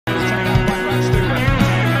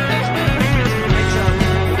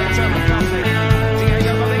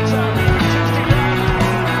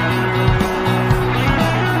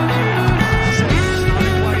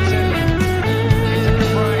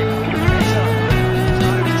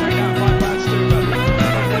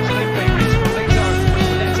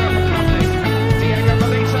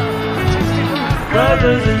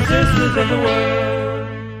brothers and sisters of the world.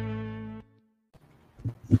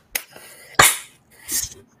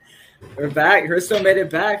 We're back. Hristo made it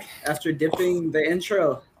back after dipping the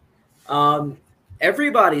intro.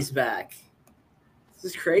 Everybody's back.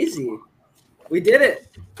 This is crazy. We did it.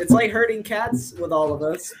 It's like herding cats with all of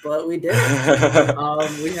us, but we did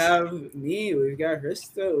it. We have me, we've got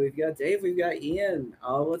Hristo, we've got Dave, we've got Ian.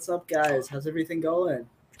 What's up, guys? How's everything going?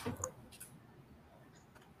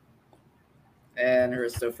 And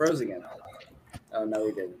Hristo froze again. Oh, no,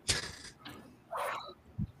 he didn't.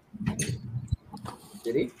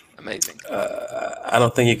 Did he? Amazing. I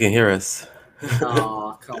don't think you can hear us.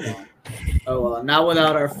 Oh, come on. Oh well, not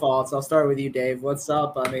without our faults. I'll start with you, Dave. What's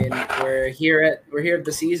up? I mean, we're here at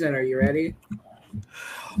the season. Are you ready?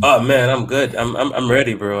 Oh man, I'm good. I'm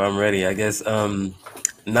ready, bro. I'm ready. I guess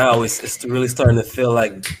now it's really starting to feel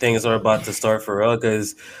like things are about to start for real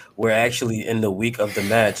because we're actually in the week of the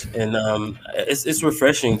match, and it's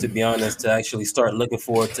refreshing, to be honest, to actually start looking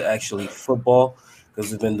forward to actually football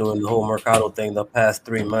because we've been doing the whole Mercado thing the past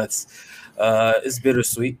 3 months. It's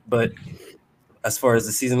bittersweet, but as far as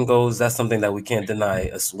the season goes, that's something that we can't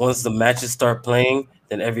deny. Once the matches start playing,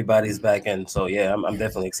 then everybody's back in. So yeah, I'm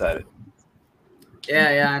definitely excited.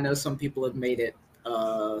 Yeah, I know some people have made it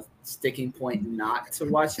sticking point not to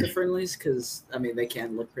watch the friendlies because I mean they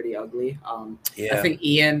can look pretty ugly. Yeah. I think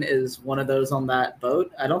Ian is one of those on that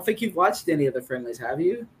boat. I don't think you've watched any of the friendlies, have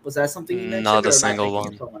you? Was that something you mentioned? Not a or am I single thinking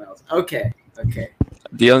one. of someone else? Okay.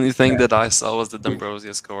 The only thing Yeah. that I saw was that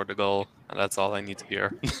D'Ambrosio scored a goal, and that's all I need to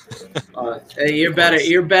hear. Hey, you're better.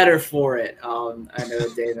 You're better for it. I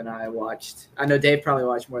know Dave and I watched. I know Dave probably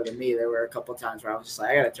watched more than me. There were a couple of times where I was just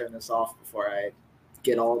like, I gotta turn this off before I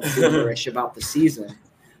get all feverish about the season.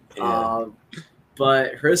 Yeah.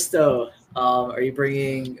 But Hristo, are you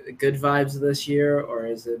bringing good vibes this year, or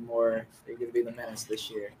is it more? Are you gonna be the menace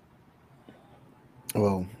this year?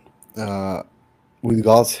 Well, with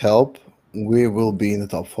God's help, we will be in the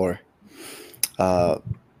top four.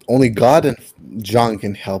 Only God and John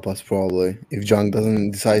can help us, probably. If John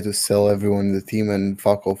doesn't decide to sell everyone in the team and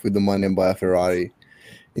fuck off with the money and buy a Ferrari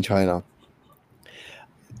in China.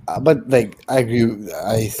 But like, I agree.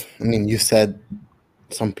 I mean, you said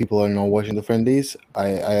some people are not watching the friendlies.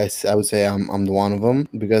 I would say I'm the one of them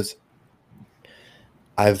because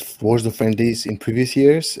I've watched the friendlies in previous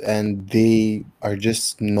years, and they are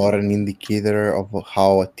just not an indicator of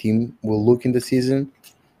how a team will look in the season.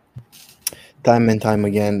 Time and time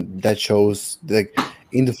again, that shows like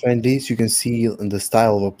in the friendlies, you can see the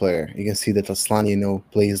style of a player. You can see that Aslan,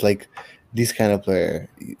 plays like this kind of player.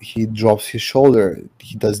 He drops his shoulder.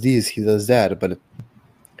 He does this. He does that. But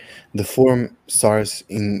the form starts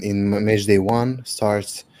in match day 1,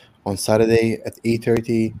 starts on Saturday at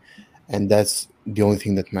 8:30, and that's the only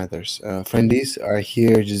thing that matters. Friendlies are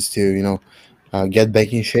here just to get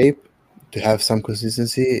back in shape, to have some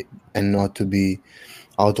consistency, and not to be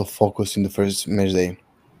out of focus in the first match day.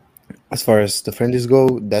 As far as the friendlies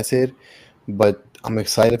go, that's it. But I'm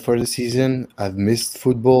excited for the season. I've missed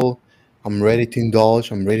football. I'm ready to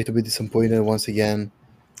indulge. I'm ready to be disappointed once again.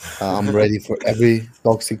 I'm ready for every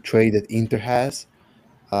toxic trade that Inter has.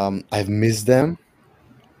 I've missed them.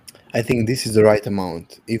 I think this is the right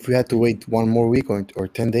amount. If we had to wait one more week or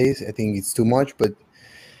 10 days, I think it's too much. But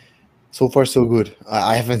so far, so good.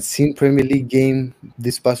 I haven't seen Premier League game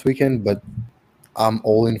this past weekend, but I'm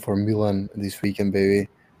all in for Milan this weekend, baby.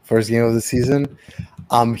 First game of the season.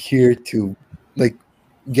 I'm here to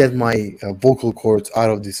get my vocal cords out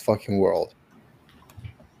of this fucking world.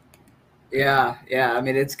 Yeah. I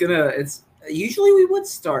mean, it's usually we would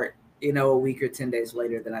start, a week or 10 days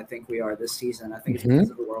later than I think we are this season. I think it's because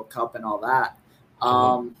of the World Cup and all that.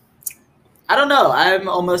 I don't know. I'm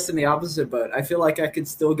almost in the opposite boat. I feel like I could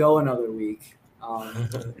still go another week.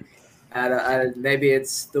 Maybe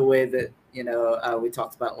it's the way that, we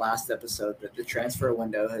talked about last episode that the transfer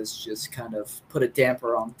window has just kind of put a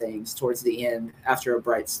damper on things towards the end after a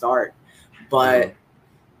bright start. But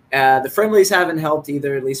the friendlies haven't helped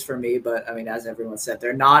either, at least for me. But I mean, as everyone said,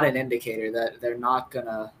 they're not an indicator that they're not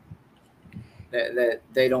gonna that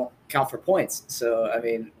they don't count for points. So I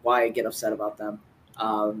mean, why get upset about them?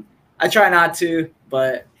 I try not to,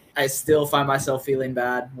 but I still find myself feeling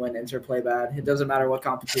bad when Inter play bad. It doesn't matter what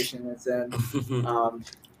competition it's in.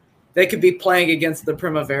 They could be playing against the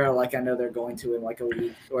Primavera like I know they're going to in like a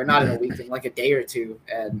week, or not in a week, in like a day or two.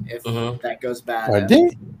 And if that goes bad, Are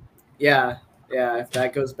they? Yeah, if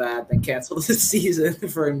that goes bad, then cancel the season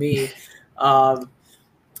for me.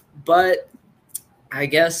 But I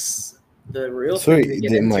guess the real Sorry, thing to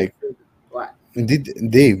get into. Mike. What?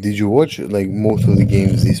 Did you watch most of the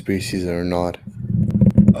games this preseason or not?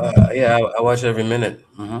 Yeah, I watch every minute.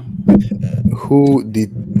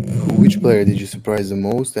 which player did you surprise the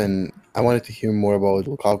most? And I wanted to hear more about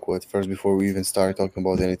Lukaku at first before we even start talking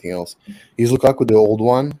about anything else. Is Lukaku the old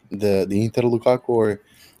one, the Inter Lukaku, or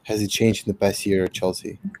has it changed in the past year at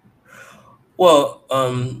Chelsea? Well,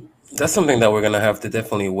 that's something that we're gonna have to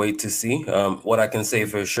definitely wait to see. What I can say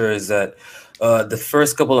for sure is that the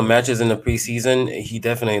first couple of matches in the preseason, he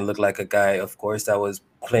definitely looked like a guy, of course, that was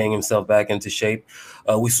playing himself back into shape.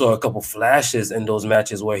 We saw a couple flashes in those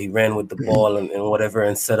matches where he ran with the ball and whatever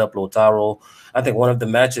and set up Lautaro. I think one of the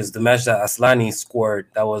matches, the match that Aslani scored,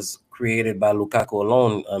 that was created by Lukaku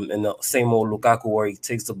alone, and the same old Lukaku where he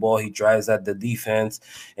takes the ball, he drives at the defense,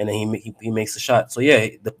 and then he makes a shot. So yeah,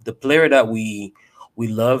 the player that we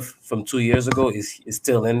love from 2 years ago is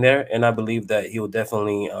still in there, and I believe that he will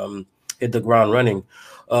definitely hit the ground running.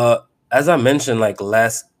 As I mentioned, like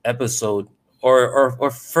last episode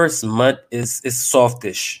or first month is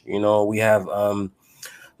softish. You know, we have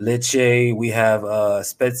Lecce, we have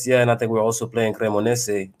Spezia, and I think we're also playing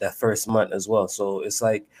Cremonese that first month as well. So it's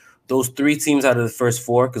like those three teams out of the first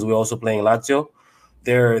four, because we're also playing Lazio.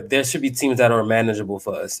 There should be teams that are manageable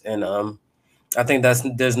for us, and I think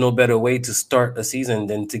there's no better way to start a season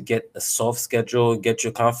than to get a soft schedule, get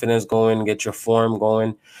your confidence going, get your form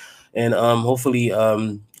going, and hopefully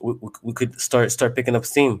we could start picking up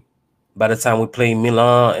steam by the time we play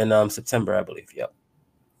Milan in September, I believe. Yep.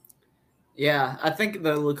 Yeah, I think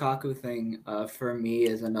the Lukaku thing for me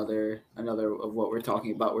is another of what we're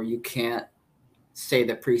talking about, where you can't say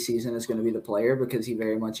that preseason is going to be the player, because he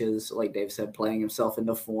very much is, like Dave said, playing himself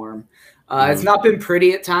into form. It's not been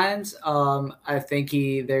pretty at times. I think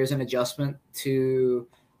there's an adjustment to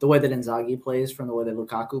the way that Inzaghi plays from the way that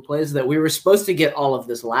Lukaku plays, that we were supposed to get all of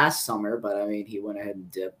this last summer, but I mean, he went ahead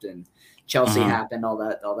and dipped, and Chelsea happened, all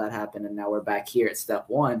that happened, and now we're back here at step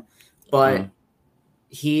one. But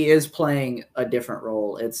he is playing a different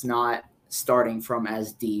role. It's not starting from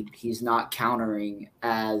as deep. He's not countering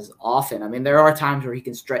as often. I mean, there are times where he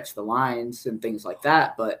can stretch the lines and things like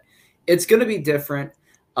that, but it's going to be different.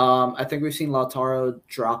 I think we've seen Lautaro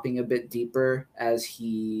dropping a bit deeper, as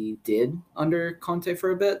he did under Conte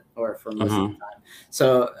for a bit, or for most of the time.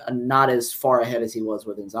 So not as far ahead as he was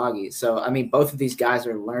with Inzaghi. So, I mean, both of these guys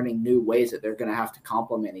are learning new ways that they're going to have to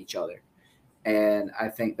complement each other. And I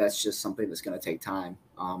think that's just something that's going to take time.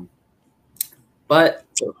 But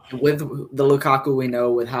with the Lukaku we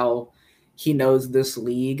know, with how he knows this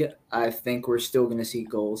league, I think we're still going to see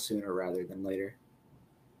goals sooner rather than later.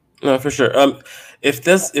 No, for sure. If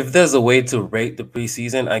there's a way to rate the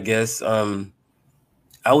preseason, I guess I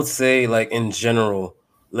would say, like, in general,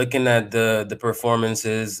 looking at the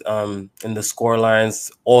performances and the score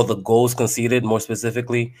lines, all the goals conceded, more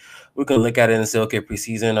specifically, we can look at it and say, okay,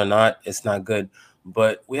 preseason or not, it's not good.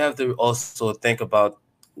 But we have to also think about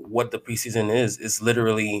what the preseason is. It's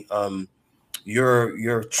literally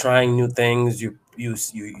you're trying new things. You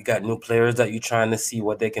got new players that you're trying to see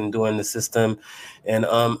what they can do in the system, and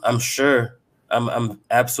I'm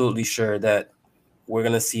absolutely sure that we're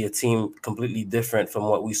gonna see a team completely different from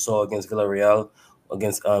what we saw against Villarreal,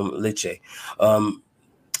 against Lecce.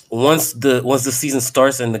 Once the season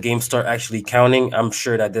starts and the games start actually counting, I'm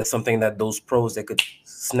sure that there's something that those pros that could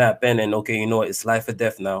snap in and, okay, you know what, it's life or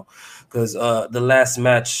death now. Because the last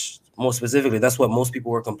match, more specifically, that's what most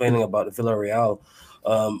people were complaining about at Villarreal.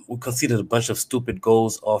 We conceded a bunch of stupid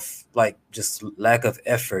goals off, like, just lack of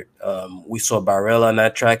effort. We saw Barella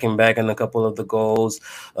not tracking back in a couple of the goals,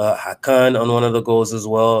 Hakan on one of the goals as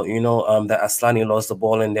well. You know, that Aslani lost the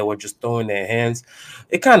ball and they were just throwing their hands.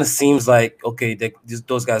 It kind of seems like, okay,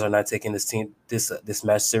 those guys are not taking this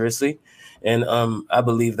match seriously, and I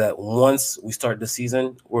believe that once we start the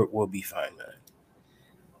season, we'll be fine, man.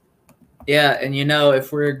 Yeah, and you know,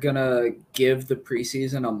 if we're gonna give the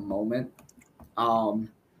preseason a moment,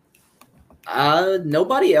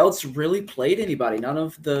 nobody else really played anybody. None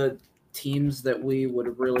of the teams that we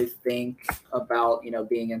would really think about, you know,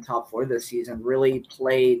 being in top four this season really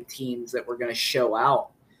played teams that were going to show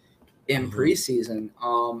out in preseason.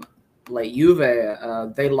 Like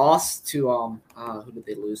Juve, they lost to who did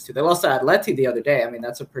they lose to? They lost to Atleti the other day. I mean,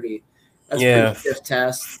 that's a pretty stiff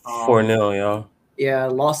test. 4-0, y'all. Yeah,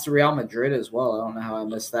 lost to Real Madrid as well. I don't know how I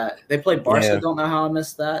missed that. They played Barca. Yeah. Don't know how I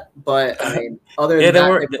missed that. But I mean, other than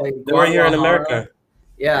that, they played they were here in Guadalajara. America.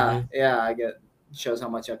 Yeah, I get shows how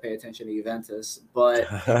much I pay attention to Juventus. But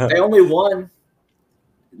they only won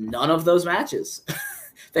none of those matches.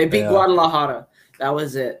 They beat Guadalajara. That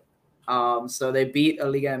was it. So they beat a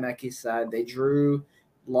Liga MX side. They drew,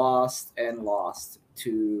 lost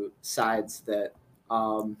to sides that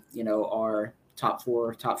you know, are top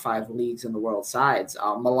 4, top 5 leagues in the world sides.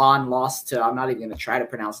 Milan lost to, I'm not even going to try to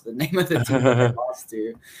pronounce the name of the team that they lost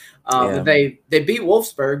to. But they beat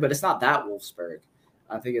Wolfsburg, but it's not that Wolfsburg.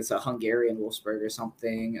 I think it's a Hungarian Wolfsburg or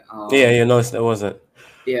something. No, it wasn't.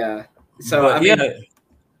 Yeah. So, But, I mean,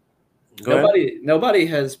 Go ahead. nobody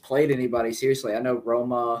has played anybody seriously. I know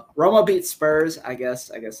Roma beat Spurs. I guess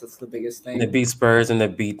that's the biggest thing. They beat Spurs and they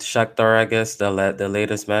beat Shakhtar, I guess, the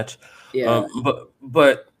latest match. Yeah.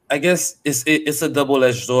 But I guess it's a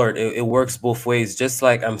double-edged sword. It works both ways. Just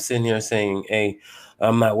like I'm sitting here saying, hey,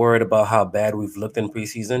 I'm not worried about how bad we've looked in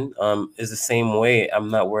preseason. It's the same way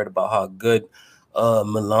I'm not worried about how good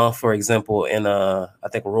Milan, for example, and I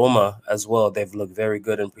think Roma as well. They've looked very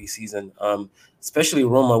good in preseason. Especially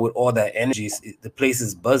Roma with all that energy. The place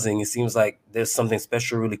is buzzing. It seems like there's something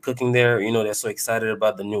special really cooking there. You know, they're so excited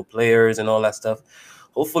about the new players and all that stuff.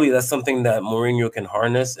 Hopefully that's something that Mourinho can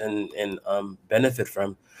harness and benefit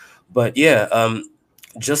from. But yeah,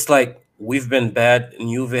 just like we've been bad and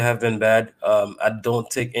Juve have been bad, I don't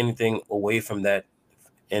take anything away from that.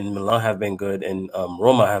 And Milan have been good and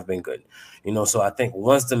Roma have been good. You know, so I think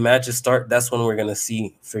once the matches start, that's when we're gonna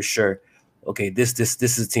see for sure. Okay, this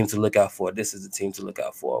is a team to look out for. This is a team to look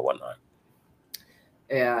out for, or whatnot.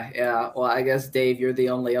 Yeah. Well, I guess Dave, you're the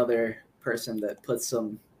only other person that put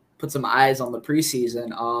some eyes on the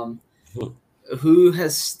preseason. Who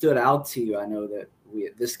has stood out to you? I know that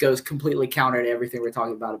this goes completely counter to everything we're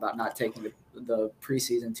talking about not taking the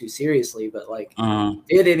preseason too seriously. But like,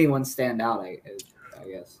 did anyone stand out? I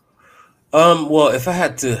guess. Well, if I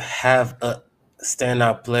had to have a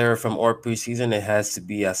standout player from our preseason, it has to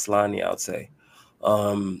be Aslani, I would say.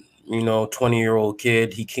 20-year-old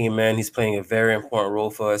kid. He came in. He's playing a very important role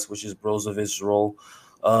for us, which is Brozovic's role.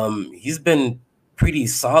 He's been pretty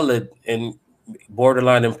solid and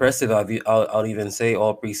borderline impressive. I'll even say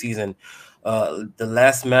all preseason. The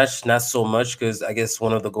last match, not so much because I guess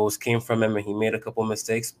one of the goals came from him and he made a couple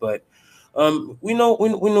mistakes. But we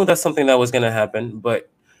know that's something that was going to happen. But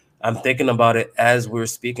I'm thinking about it as we're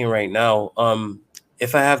speaking right now.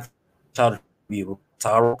 If I have to be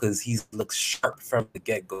Lautaro, because he looks sharp from the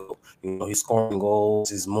get-go. You know, he's scoring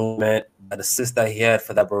goals, his movement, that assist that he had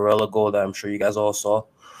for that Barella goal that I'm sure you guys all saw.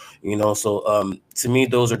 You know, so to me,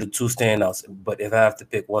 those are the two standouts. But if I have to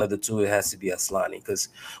pick one of the two, it has to be Aslani, because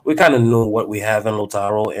we kind of know what we have in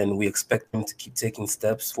Lautaro, and we expect him to keep taking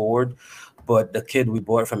steps forward. But the kid we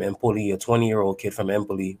bought from Empoli, a 20-year-old kid from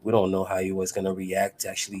Empoli, we don't know how he was going to react to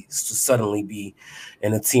actually suddenly be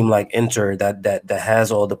in a team like Inter that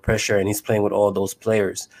has all the pressure, and he's playing with all those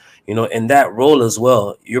players. You know, in that role as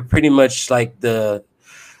well, you're pretty much like the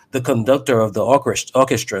conductor of the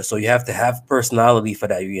orchestra. So you have to have personality for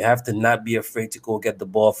that. You have to not be afraid to go get the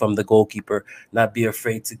ball from the goalkeeper, not be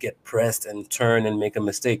afraid to get pressed and turn and make a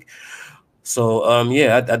mistake. So,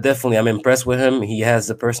 I definitely, I'm impressed with him. He has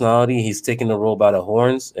the personality. He's taking the role by the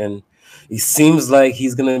horns, and he seems like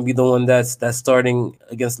he's going to be the one that's starting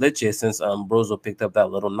against Lecce since Brozo picked up that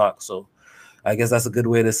little knock. So I guess that's a good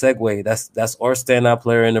way to segue. That's our standout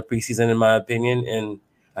player in the preseason, in my opinion, and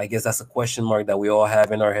I guess that's a question mark that we all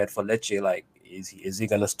have in our head for Lecce. Like, is he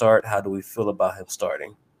going to start? How do we feel about him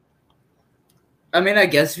starting? I mean, I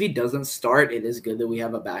guess if he doesn't start, it is good that we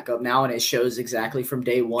have a backup now, and it shows exactly from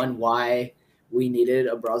day one why we needed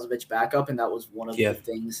a Brozovic backup, and that was one of the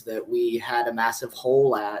things that we had a massive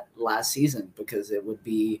hole at last season, because it would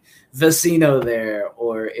be Vecino there,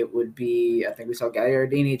 or it would be, I think we saw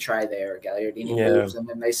Gagliardini try there, Gagliardini moves, and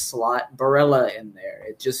then they slot Barella in there.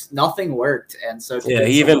 It just, nothing worked, and so he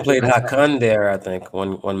even played Hakan there, I think,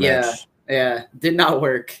 one match. Yeah, did not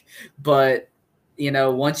work, but you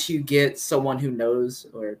know, once you get someone who knows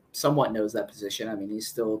or somewhat knows that position, I mean, he's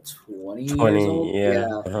still 20 years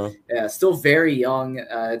old. Yeah, still very young.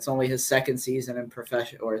 It's only his second season in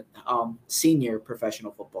senior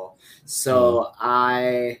professional football. So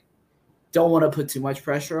I don't want to put too much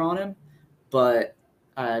pressure on him, but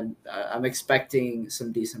I'm expecting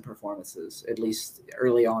some decent performances, at least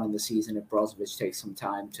early on in the season, if Brozovic takes some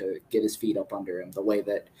time to get his feet up under him, the way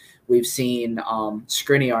that we've seen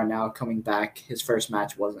Skriniar now coming back. His first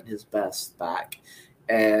match wasn't his best back.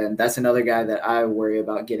 And that's another guy that I worry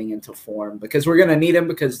about getting into form, because we're going to need him,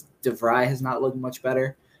 because De Vrij has not looked much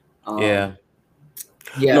better. It's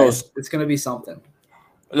going to be something.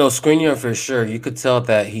 No, Skriniar for sure. You could tell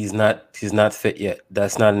that he's not fit yet.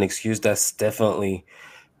 That's not an excuse. That's definitely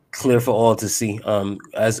clear for all to see.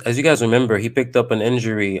 As you guys remember, he picked up an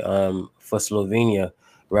injury for Slovenia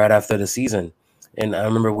right after the season, and I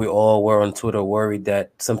remember we all were on Twitter worried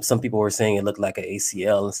that some people were saying it looked like an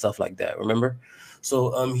ACL and stuff like that. Remember?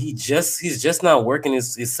 So he's just not working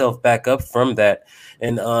himself back up from that,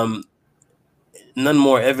 and none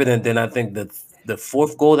more evident than I think the the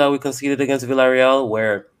fourth goal that we conceded against Villarreal,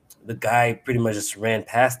 where the guy pretty much just ran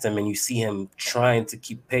past him, and you see him trying to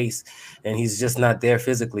keep pace, and he's just not there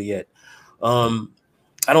physically yet.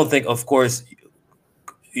 I don't think, of course,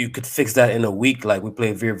 you could fix that in a week. Like we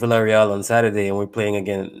play Villarreal on Saturday, and we're playing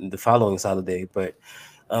again the following Saturday. But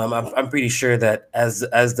I'm pretty sure that as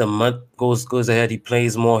the month goes ahead, he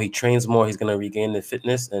plays more, he trains more, he's gonna regain the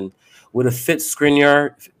fitness. And with a fit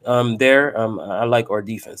Skriniar there, I like our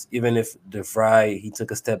defense. Even if De Vrij, he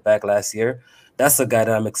took a step back last year, that's a guy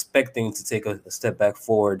that I'm expecting to take a step back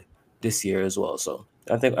forward this year as well. So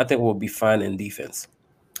I think we'll be fine in defense.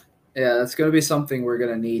 Yeah, that's going to be something we're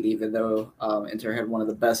going to need, even though Inter had one of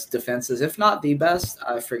the best defenses, if not the best.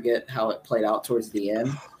 I forget how it played out towards the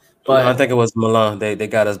end. But No, I think it was Milan. They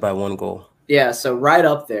got us by 1 goal. yeah, so right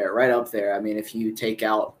up there, right up there. I mean, if you take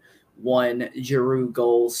out one Giroud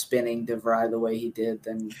goal spinning De Vrij the way he did,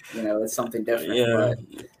 then, you know, it's something different. Yeah,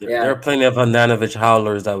 But, there are plenty of Handanovic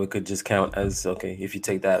howlers that we could just count as okay if you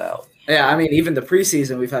take that out. yeah, I mean, even the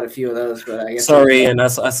preseason, we've had a few of those, but I guess. Sorry, and I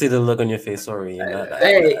see the look on your face. Sorry, and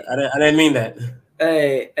Hey. I didn't mean that.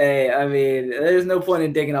 Hey, I mean, there's no point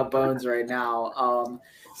in digging up bones right now.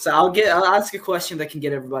 So I'll ask a question that can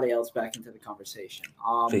get everybody else back into the conversation.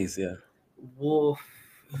 Please, yeah. Well,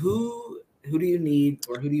 who do you need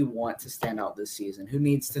or who do you want to stand out this season? Who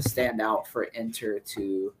needs to stand out for Inter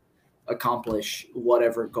to accomplish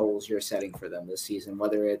whatever goals you're setting for them this season?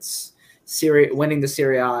 Whether it's winning the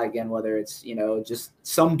Serie A again, whether it's, you know, just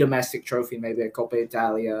some domestic trophy, maybe a Coppa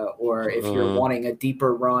Italia, or if you're wanting a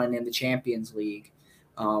deeper run in the Champions League,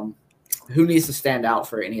 who needs to stand out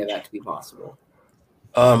for any of that to be possible?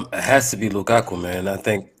 It has to be Lukaku, man. I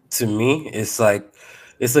think to me, it's like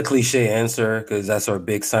it's a cliche answer because that's our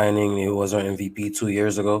big signing. He was our MVP 2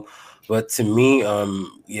 years ago, but to me,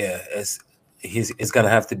 yeah, it's gonna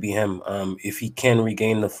have to be him. If he can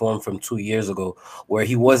regain the form from 2 years ago, where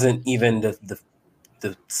he wasn't even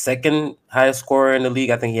the second highest scorer in the league.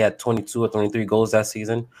 I think he had 22 or 23 goals that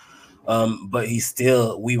season. But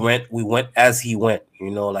we went as he went,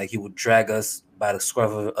 you know, like he would drag us by the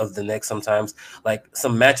scruff of the neck sometimes. Like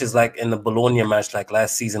some matches like in the Bologna match like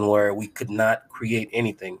last season where we could not create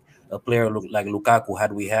anything. A player like Lukaku,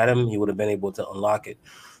 had we had him, he would have been able to unlock it.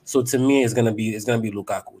 So to me, it's gonna be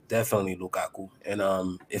Lukaku, definitely Lukaku.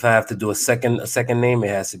 And if I have to do a second name, it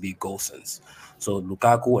has to be Gosens. So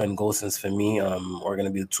Lukaku and Gosens for me are gonna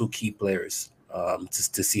be the 2 key players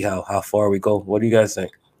just to see how far we go. What do you guys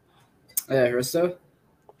think? Yeah, Risto?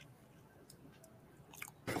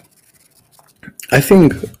 I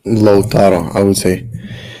think Lautaro, I would say,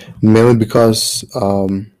 mainly because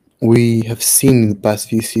we have seen in the past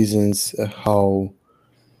few seasons how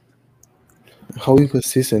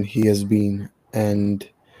inconsistent he has been, and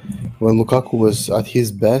when Lukaku was at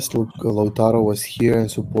his best, Lautaro was here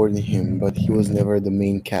and supporting him, but he was never the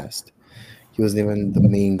main cast. He was never the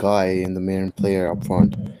main guy and the main player up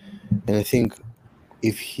front. And I think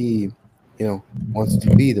if he, you know, wants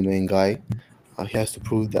to be the main guy, he has to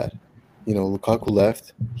prove that. You know, Lukaku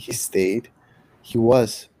left, he stayed. He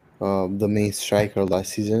was the main striker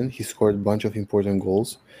last season. He scored a bunch of important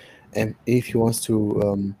goals, and if he wants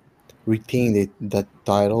to retain that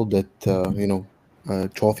title, that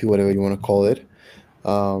trophy, whatever you want to call it,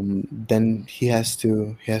 then he has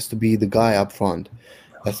to be the guy up front,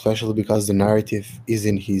 especially because the narrative is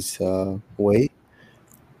in his way.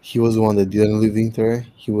 He was the one that didn't leave Inter.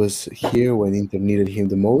 He was here when Inter needed him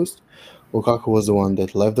the most. Lukaku was the one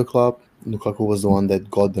that left the club. Lukaku was the one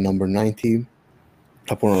that got the number 90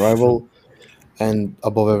 upon arrival. And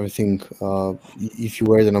above everything, if you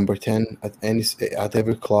wear the number 10 at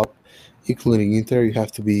every club, including Inter, you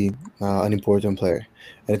have to be an important player.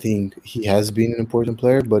 And I think he has been an important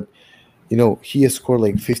player, but you know, he has scored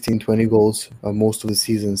like 15, 20 goals most of the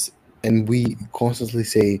seasons. And we constantly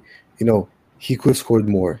say, you know, he could have scored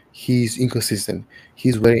more. He's inconsistent.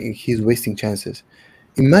 He's wasting chances.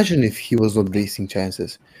 Imagine if he was not wasting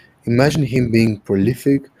chances. Imagine him being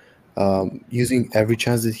prolific, using every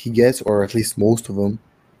chance that he gets, or at least most of them.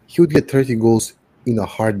 He would get 30 goals in a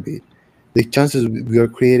heartbeat. The chances we are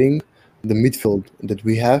creating, the midfield that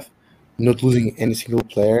we have, not losing any single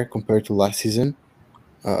player compared to last season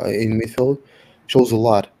in midfield, shows a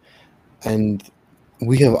lot. And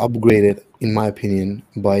we have upgraded, in my opinion,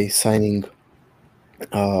 by signing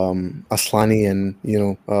Aslani and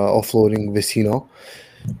offloading Vecino.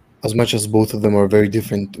 As much as both of them are very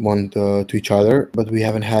different one to each other, but we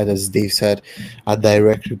haven't had, as Dave said, a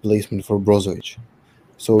direct replacement for Brozovic.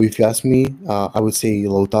 So if you ask me, I would say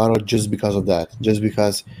Lautaro just because of that, just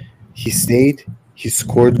because he stayed, he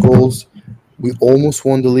scored goals. We almost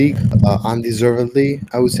won the league undeservedly,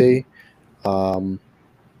 I would say.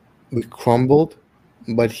 we crumbled,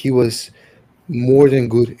 but he was more than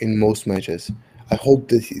good in most matches. I hope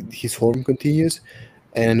that his form continues,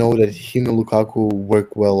 and I know that him and Lukaku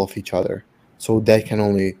work well off each other, so that can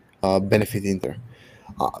only benefit Inter.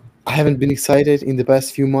 I haven't been excited in the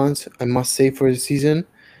past few months, I must say, for the season,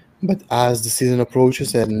 but as the season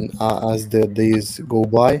approaches and as the days go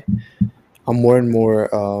by, I'm more and more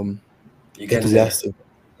You getting there? enthusiastic.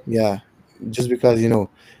 Yeah, just because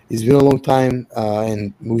it's been a long time,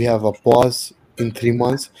 and we have a pause in 3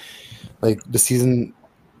 months. Like the season,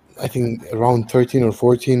 I think around 13 or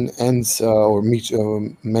 14 ends, or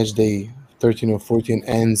match day 13 or 14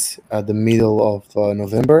 ends at the middle of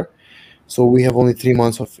November. So we have only 3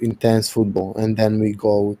 months of intense football, and then we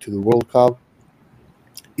go to the World Cup.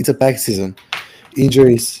 It's a packed season.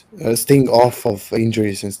 Injuries, staying off of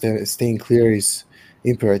injuries and staying clear is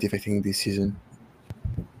imperative, I think, this season.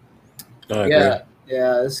 I agree. Yeah,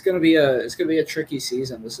 yeah, it's gonna be a tricky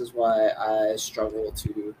season. This is why I struggle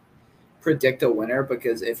to predict a winner,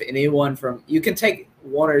 because if anyone from you can take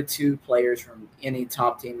one or two players from any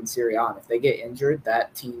top team in Serie A, and if they get injured,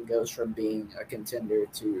 that team goes from being a contender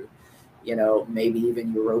to, maybe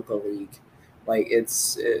even Europa League. Like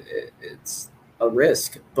it's a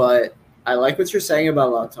risk, but I like what you're saying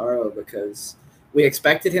about Lautaro, because we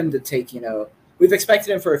expected him to take, we've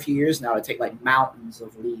expected him for a few years now to take like mountains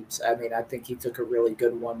of leaps. I mean, I think he took a really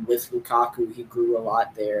good one with Lukaku. He grew a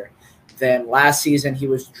lot there. Then last season he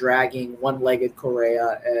was dragging one-legged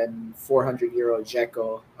Correa and 400-euro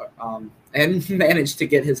Dzeko, and managed to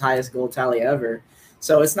get his highest goal tally ever.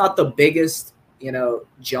 So it's not the biggest,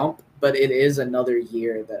 jump, but it is another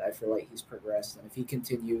year that I feel like he's progressed. And if he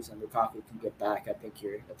continues and Lukaku can get back, I think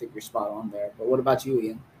you're spot on there. But what about you,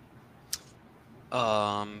 Ian?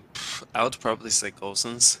 I would probably say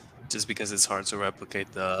Gosens, just because it's hard to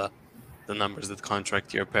replicate the numbers that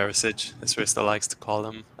contract year Perisic, as Rista likes to call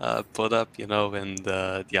them, put up, and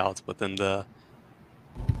the output and the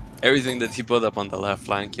everything that he put up on the left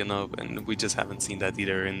flank, and we just haven't seen that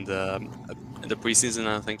either in the preseason.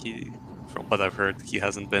 I think from what I've heard, he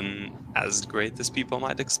hasn't been as great as people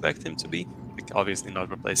might expect him to be. Like, obviously not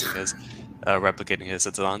replicating his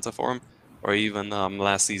Atalanta form, or even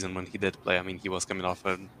last season when he did play. I mean, he was coming off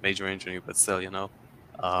a major injury, but still,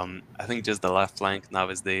 I think just the left flank now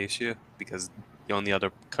is the issue, because the only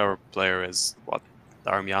other current player is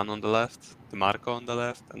Darmian on the left, DiMarco on the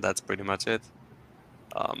left, and that's pretty much it.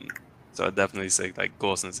 So I'd definitely say like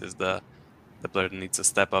Gosens is the player that needs to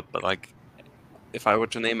step up. But like, if I were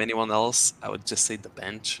to name anyone else, I would just say the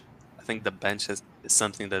bench. I think the bench is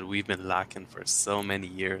something that we've been lacking for so many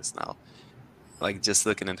years now. Like, just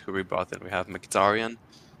looking at who we brought in, we have Mkhitaryan.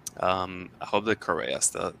 I hope that Correa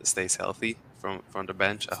stays healthy from the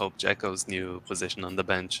bench. I hope Dzeko's new position on the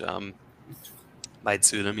bench might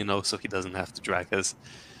suit him, so he doesn't have to drag his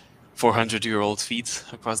 400-year-old feet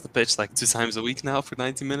across the pitch like 2 times a week now for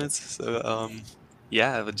 90 minutes. So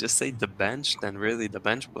yeah, I would just say the bench, then really the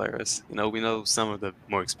bench players. We know some of the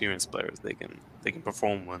more experienced players, they can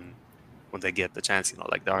perform when they get the chance,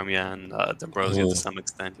 like Darmian, D'Ambrosio to some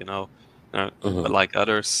extent, but like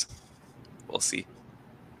others, we'll see.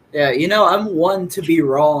 Yeah, I'm one to be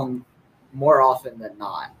wrong more often than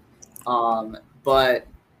not. But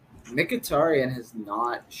Mkhitaryan has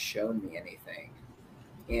not shown me anything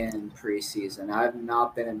in preseason. I've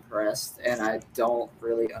not been impressed, and I don't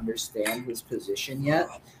really understand his position yet.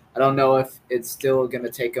 I don't know if it's still going to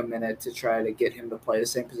take a minute to try to get him to play the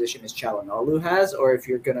same position as Çalhanoğlu has, or if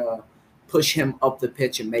you're going to push him up the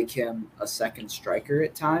pitch and make him a second striker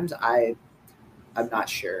at times. I'm not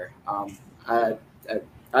sure. I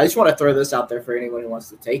just want to throw this out there for anyone who wants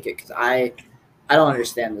to take it, because I don't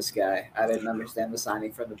understand this guy. I didn't understand the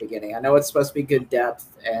signing from the beginning. I know it's supposed to be good depth,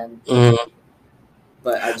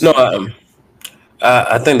 but I just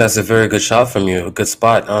I think that's a very good shot from you. A good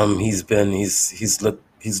spot. He's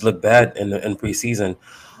looked bad in preseason.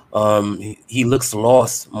 He looks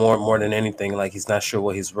lost more than anything. Like, he's not sure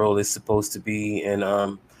what his role is supposed to be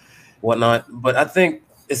and whatnot. But I think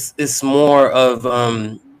it's more of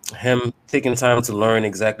him taking time to learn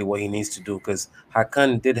exactly what he needs to do, because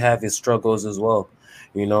Hakan did have his struggles as well.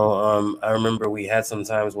 I remember we had some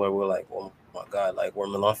times where we're like, oh my God, like, were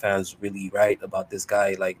Milan fans really right about this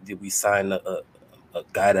guy? Like, did we sign a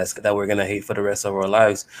guy that we're gonna hate for the rest of our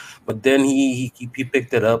lives? But then he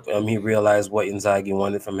picked it up. He realized what Inzaghi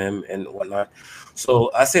wanted from him and whatnot.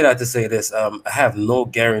 So I say that to say this: I have no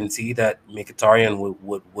guarantee that Mkhitaryan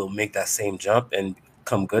will make that same jump and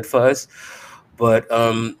come good for us. But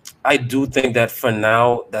I do think that for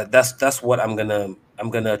now, that's what I'm gonna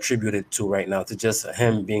gonna attribute it to right now, to just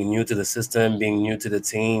him being new to the system, being new to the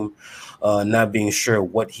team, not being sure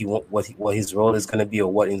what his role is gonna be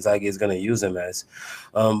or what Inzaghi is gonna use him as.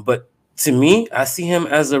 But to me, I see him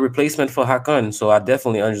as a replacement for Hakan. So I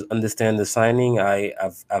definitely understand the signing.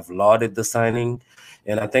 I've lauded the signing,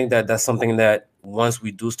 and I think that that's something that once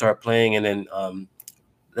we do start playing, and then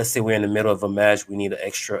let's say we're in the middle of a match, we need an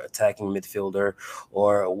extra attacking midfielder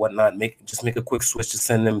or whatnot. Make a quick switch to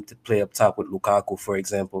send them to play up top with Lukaku, for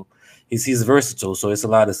example. He's versatile, so it's a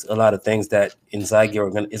lot of things that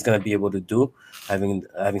Inzaghi is gonna be able to do, having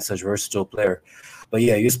such versatile player. But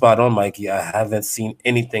yeah, you're spot on, Mikey. I haven't seen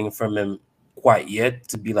anything from him quite yet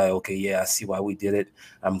to be like, okay, yeah, I see why we did it.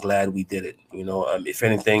 I'm glad we did it. If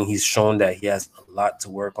anything, he's shown that he has a lot to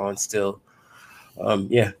work on still.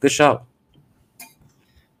 Yeah, good shout.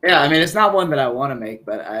 Yeah, I mean, it's not one that I want to make,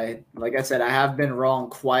 but like I said, I have been wrong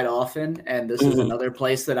quite often, and this is another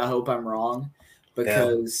place that I hope I'm wrong,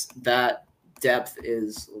 because that depth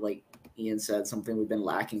is, like Ian said, something we've been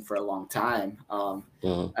lacking for a long time.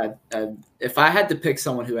 If I had to pick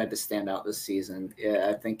someone who had to stand out this season,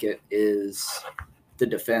 I think it is the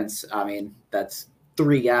defense. I mean, that's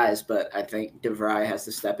 3 guys, but I think De Vrij has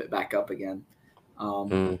to step it back up again.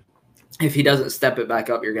 If he doesn't step it back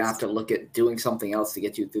up, you're going to have to look at doing something else to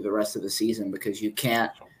get you through the rest of the season, because you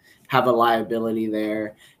can't have a liability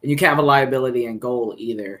there. And you can't have a liability in goal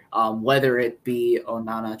either, whether it be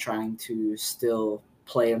Onana trying to still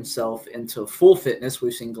play himself into full fitness.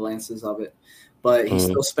 We've seen glances of it, but he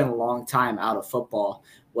still spent a long time out of football,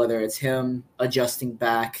 whether it's him adjusting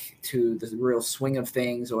back to the real swing of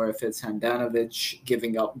things, or if it's Handanovic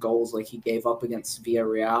giving up goals like he gave up against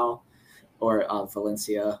Villarreal. Or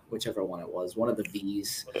Valencia, whichever one it was, one of the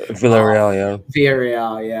V's. Villarreal,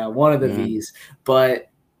 Villarreal, yeah, one of the V's. But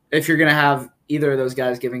if you're going to have either of those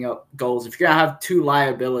guys giving up goals, if you're going to have 2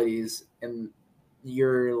 liabilities in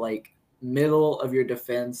your, like, middle of your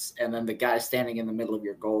defense and then the guy standing in the middle of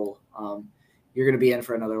your goal, you're going to be in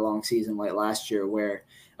for another long season like last year, where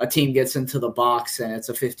a team gets into the box and it's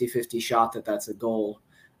a 50-50 shot that's a goal.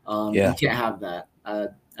 You can't have that.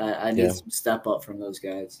 I need some step up from those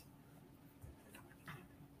guys.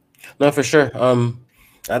 No, for sure.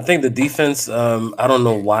 I think the defense, I don't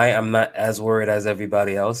know why I'm not as worried as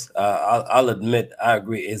everybody else. I'll admit, I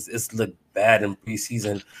agree. It's looked bad in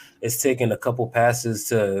preseason. It's taken a couple passes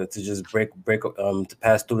to just break to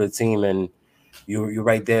pass through the team, and you're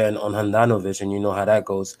right there on Handanovic, and you know how that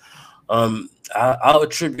goes. I'll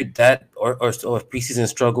attribute that or preseason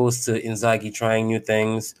struggles to Inzaghi trying new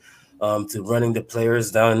things, to running the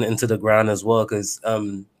players down into the ground as well, because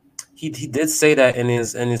he did say that in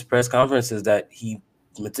his press conferences that he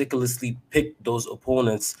meticulously picked those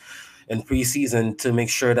opponents in preseason to make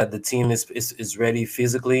sure that the team is ready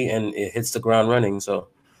physically and it hits the ground running. So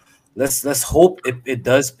let's hope it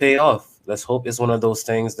does pay off. Let's hope it's one of those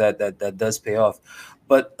things that does pay off.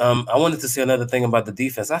 But I wanted to say another thing about the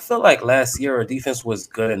defense. I feel like last year our defense was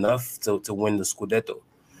good enough to win the Scudetto.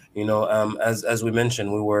 As we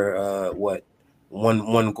mentioned, we were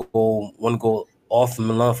one goal off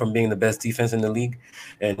Milan from being the best defense in the league,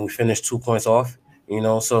 and we finished 2 points off.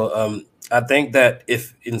 So I think that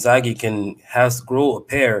if Inzaghi can grow a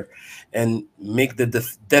pair and make the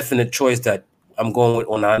definite choice that I'm going with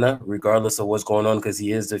Onana, regardless of what's going on, because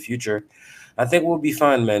he is the future, I think we'll be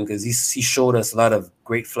fine, man. Because he showed us a lot of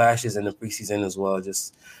great flashes in the preseason as well.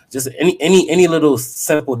 Just any little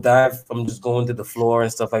simple dive from just going to the floor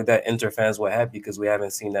and stuff like that. Inter fans were happy because we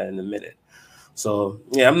haven't seen that in a minute. So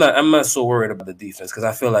yeah, I'm not so worried about the defense, because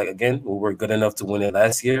I feel like, again, we were good enough to win it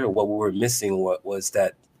last year. What we were missing was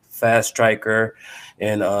that fast striker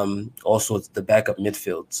and also the backup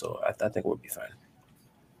midfield. So I think we'll be fine.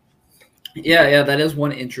 Yeah, that is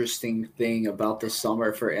one interesting thing about the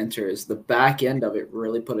summer for Inter, is the back end of it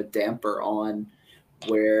really put a damper on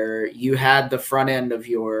where you had the front end of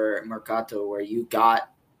your Mercato where you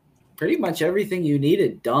got pretty much everything you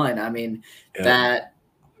needed done. I mean, that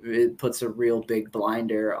it puts a real big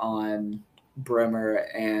blinder on Bremer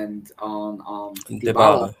and on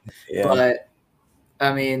Dybala. Yeah. But,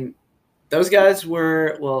 I mean, those guys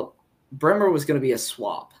were – Bremer was going to be a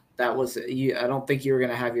swap. That was – I don't think you were going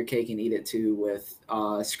to have your cake and eat it too with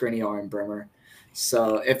Skriniar and Bremer.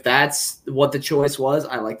 So if that's what the choice was,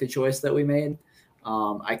 I like the choice that we made.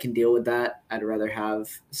 I can deal with that. I'd rather have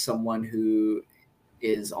someone who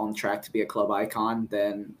is on track to be a club icon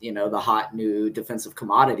than, the hot new defensive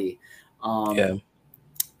commodity. Dybala,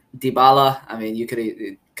 I mean, you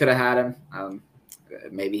could have had him.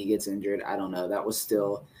 Maybe he gets injured. I don't know. That was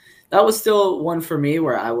still one for me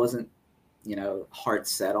where I wasn't, hard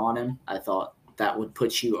set on him. I thought that would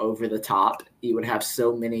put you over the top. You would have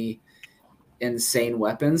so many insane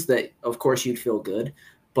weapons that, of course, you'd feel good,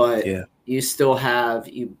 but Yeah. you still have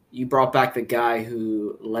you brought back the guy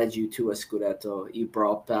who led you to a Scudetto. You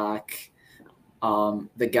brought back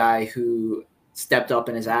the guy who stepped up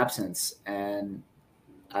in his absence, and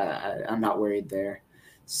I'm not worried there.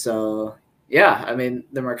 So yeah, I mean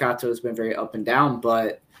the Mercato has been very up and down,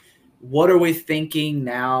 but what are we thinking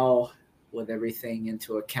now with everything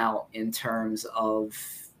into account in terms of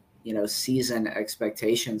season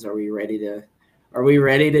expectations? Are we ready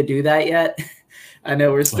to do that yet? I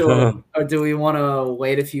know we're still. Or do we want to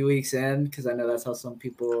wait a few weeks in? Because I know that's how some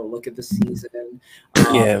people look at the season.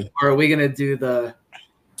 Yeah. Or are we gonna do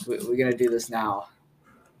we're gonna do this now?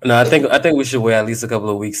 No, I think we should wait at least a couple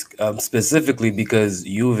of weeks, specifically because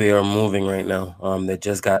Juve are moving right now. They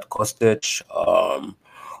just got Kostic.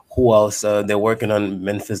 Who else? They're working on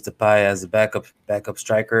Memphis Depay as a backup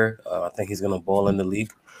striker. I think he's gonna ball in the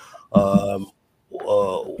league.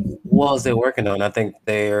 Who else they working on? I think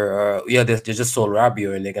they're they just sold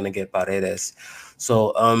Rabiot and they're gonna get Paredes.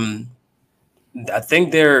 So I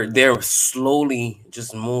think they're slowly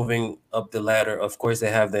just moving up the ladder. Of course, they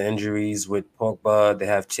have the injuries with Pogba. They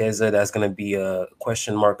have Chiesa. That's going to be a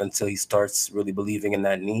question mark until he starts really believing in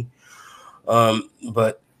that knee.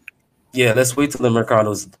 But yeah, let's wait till the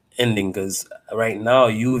Mercado's ending because right now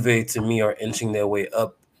Juve to me are inching their way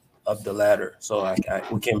up the ladder. So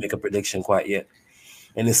we can't make a prediction quite yet,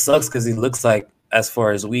 and it sucks because it looks like as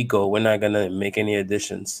far as we go, we're not gonna make any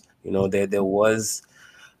additions. There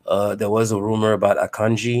was a rumor about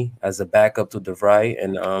Akanji as a backup to De Vrij,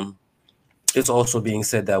 and it's also being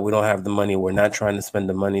said that we don't have the money. We're not trying to spend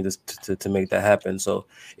the money to make that happen. So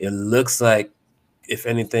it looks like, if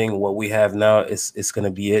anything, what we have now is going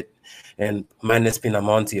to be it, and minus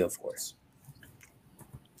Pinamonti, of course.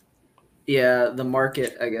 Yeah, the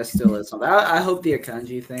market, I guess, still is something. I hope the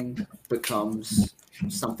Akanji thing becomes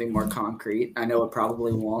something more concrete. I know it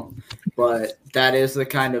probably won't, but that is the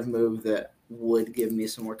kind of move that would give me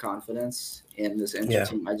some more confidence in this Inter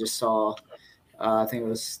team. I just saw, I think it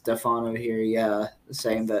was Stefano here,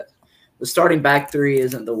 saying that the starting back three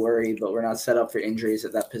isn't the worry, but we're not set up for injuries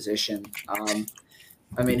at that position. I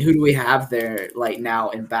mean, who do we have there like now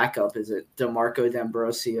in backup? Is it DeMarco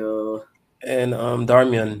D'Ambrosio and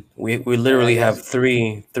Darmian? We literally have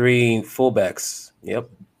three fullbacks. Yep,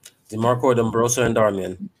 DeMarco, D'Ambrosio, and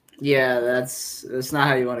Darmian. Yeah, that's not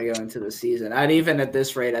how you want to go into the season. At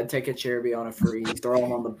this rate, I'd take Acerbi on a free, throw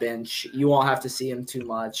him on the bench. You won't have to see him too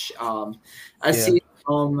much. I see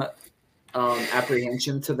some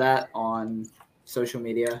apprehension to that on social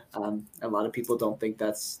media. A lot of people don't think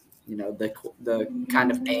that's the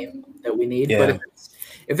kind of name that we need. Yeah. But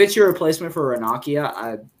if it's your replacement for Ranocchia,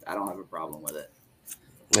 I don't have a problem with it.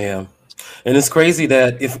 Yeah, and it's crazy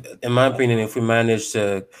that in my opinion, if we manage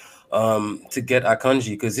to get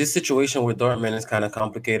Akanji, because his situation with Dortmund is kind of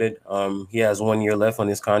complicated. He has 1 year left on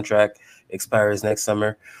his contract, expires next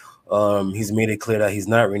summer. He's made it clear that he's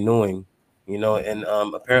not renewing, and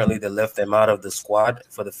apparently they left him out of the squad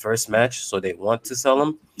for the first match, so they want to sell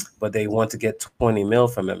him, but they want to get 20 mil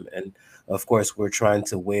from him. And of course, we're trying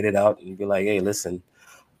to wait it out and be like, hey, listen,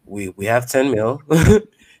 we have 10 mil.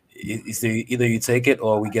 Either you take it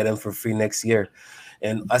or we get him for free next year.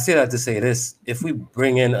 And I say that to say this: if we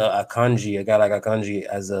bring in a guy like Akanji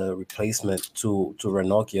as a replacement to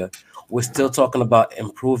Ranocchia, we're still talking about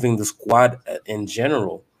improving the squad in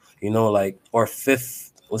general. Like our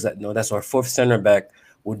fifth that's our fourth center back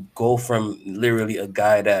would go from literally a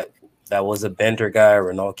guy that was a banter guy,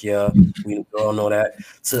 Ranocchia, we all know that,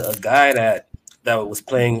 to a guy that was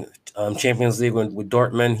playing Champions League with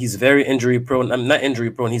Dortmund. He's very injury prone. I'm not injury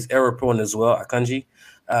prone. He's error prone as well. Akanji.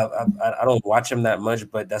 I don't watch him that much,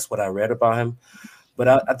 but that's what I read about him. But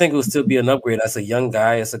I think it will still be an upgrade. As a young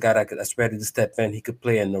guy, as a guy that's ready to step in, he could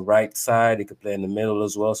play in the right side. He could play in the middle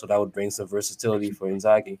as well. So that would bring some versatility for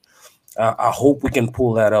Inzaghi. I hope we can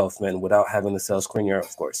pull that off, man, without having to sell Skriniar,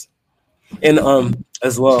 of course. And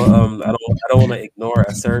as well, I don't want to ignore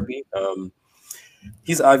Acerbi.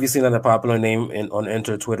 He's obviously not a popular name on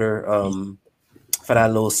Inter Twitter. For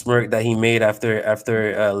that little smirk that he made after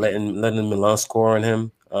letting Milan score on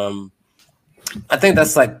him. I think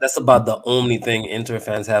that's about the only thing Inter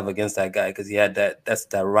fans have against that guy, because he had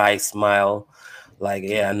that wry smile, like,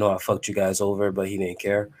 yeah, I know I fucked you guys over, but he didn't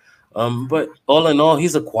care. But all in all,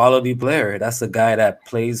 he's a quality player. That's a guy that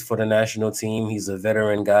plays for the national team. He's a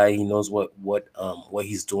veteran guy. He knows what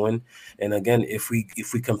he's doing. And again, if we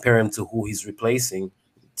compare him to who he's replacing,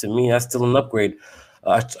 to me, that's still an upgrade.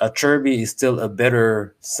 Acerbi is still a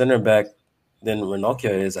better center back than Ranocchia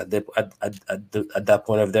is at that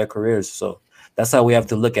point of their careers. So that's how we have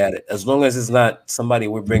to look at it. As long as it's not somebody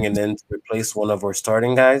we're bringing in to replace one of our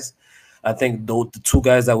starting guys, I think the two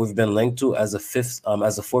guys that we've been linked to as a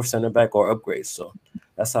fourth center back or upgrades. So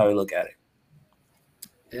that's how I look at it.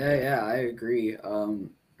 Yeah, I agree.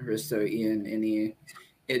 Risto, Ian,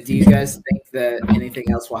 do you guys think that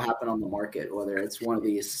anything else will happen on the market, whether it's one of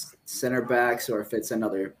these center backs or if it's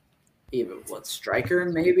another, even striker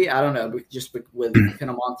maybe? I don't know. But just with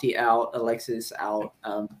Pinamonti out, Alexis out,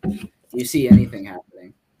 do you see anything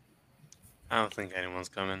happening? I don't think anyone's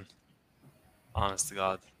coming. Honest to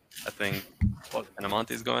God. I think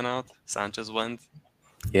Pinamonti's going out. Sanchez went.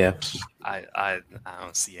 Yeah. I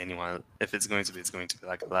don't see anyone. If it's going to be, it's going to be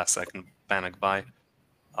like a last second panic buy.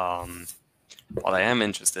 What I am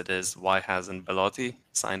interested is why hasn't Belotti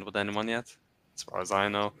signed with anyone yet? As far as I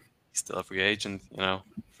know, he's still a free agent.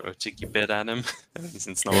 For a cheeky bid at him,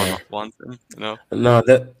 since no one wants him. No,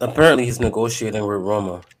 that apparently he's negotiating with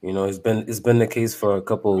Roma. It's been the case for a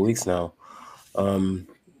couple of weeks now. Roma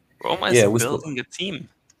is building a team.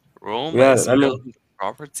 Roma is building a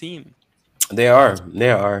proper team. They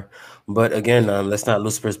are. But again, let's not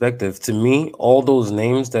lose perspective. To me, all those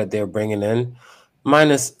names that they're bringing in,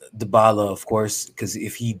 minus Dybala, of course, because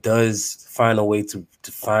if he does find a way to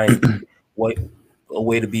find a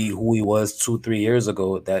way to be who he was 2-3 years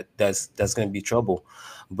ago, that's going to be trouble.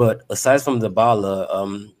 But aside from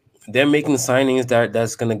Dybala, they're making signings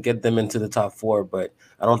that's going to get them into the top 4. But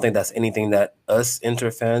I don't think that's anything that us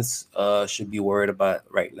Inter fans should be worried about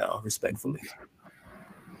right now, respectfully.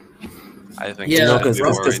 I think because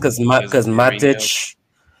Matic,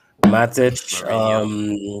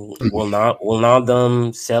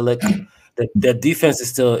 Wijnaldum, Selic, the defense is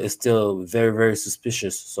still very, very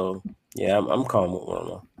suspicious. So yeah, I'm calm with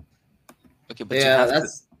Roma. Okay, but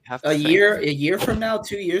that's a year from now,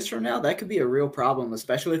 2 years from now, that could be a real problem,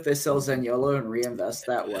 especially if they sell Zaniolo and reinvest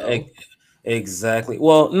that well. Exactly.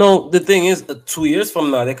 Well, no, the thing is, 2 years from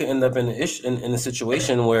now, they could end up in a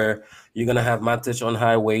situation where you're gonna have Matic on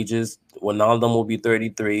high wages. Wijnaldum will be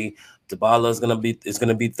 33. Dybala is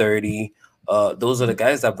gonna be 30. Those are the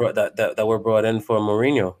guys that were brought in for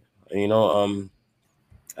Mourinho.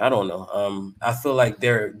 I don't know. I feel like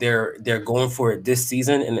they're going for it this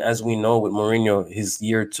season, and as we know with Mourinho, his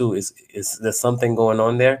year 2 is there's something going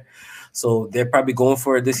on there. So they're probably going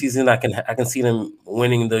for it this season. I can see them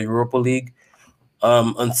winning the Europa League.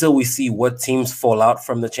 Until we see what teams fall out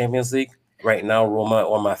from the Champions League. Right now, Roma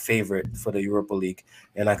are my favorite for the Europa League,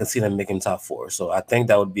 and I can see them making top 4. So I think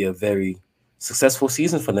that would be a very successful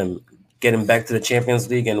season for them, getting back to the Champions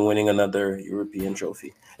League and winning another European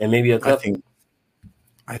trophy and maybe a cup.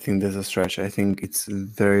 I think there's a stretch. I think it's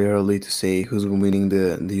very early to say who's winning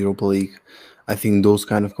the Europa League. I think those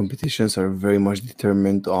kind of competitions are very much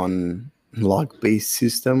determined on luck-based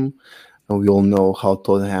system. And we all know how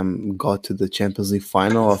Tottenham got to the Champions League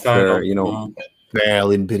final after,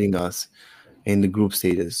 barely beating us in the group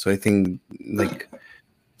stages. So I think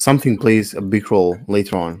something plays a big role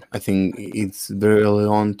later on. I think it's very early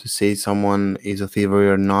on to say someone is a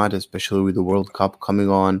favorite or not, especially with the World Cup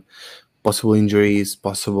coming on, possible injuries,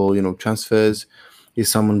 possible transfers. If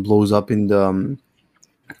someone blows up in the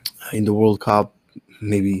World Cup,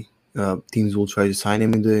 maybe teams will try to sign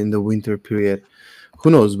him in the winter period.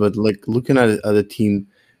 Who knows? But looking at the team,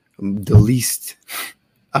 the least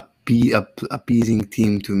appeasing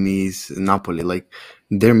team to me is Napoli.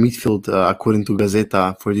 Their midfield, according to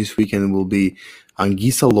Gazeta, for this weekend will be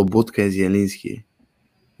Anguissa, Lobotka, and Zielinski,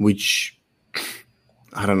 which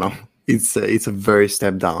I don't know. It's a very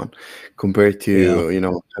step down compared to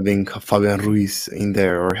having Fabian Ruiz in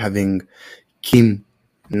there or having Kim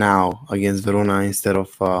now against Verona instead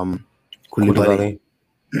of Koulibaly.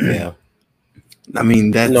 Yeah, I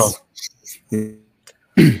mean that's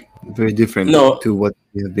very different to what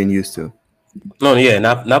we have been used to. No, yeah,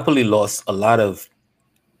 Napoli lost a lot of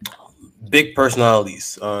big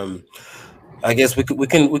personalities. I guess we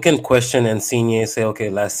can question Insigne, say,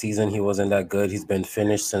 okay, last season he wasn't that good. He's been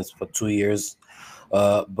finished for 2 years.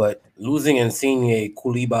 But losing Insigne,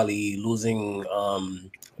 Koulibaly, losing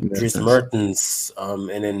Dries Mertens,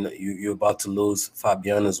 and then you're about to lose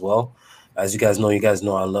Fabian as well. As you guys know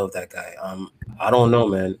I love that guy. I don't know,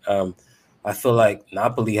 man. I feel like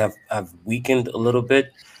Napoli have weakened a little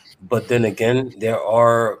bit, but then again, they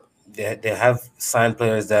have signed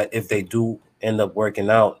players that if they do end up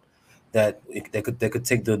working out, that they could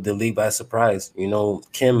take the league by surprise.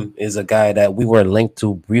 Kim is a guy that we were linked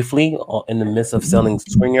to briefly in the midst of selling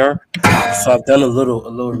Skriniar. So I've done a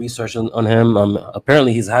little research on him.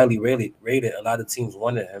 Apparently he's highly rated. A lot of teams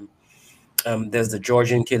wanted him. There's the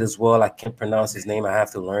Georgian kid as well. I can't pronounce his name. I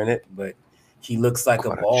have to learn it, but he looks like a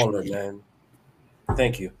baller, man.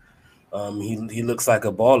 Thank you. He looks like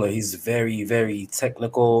a baller. He's very, very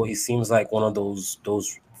technical. He seems like one of those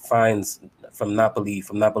finds from Napoli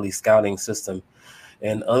scouting system.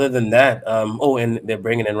 And other than that, and they're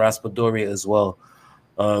bringing in Raspadori as well.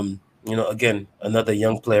 Again, another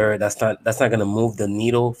young player that's not going to move the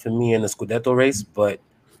needle for me in the Scudetto race, but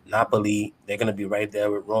Napoli, they're going to be right there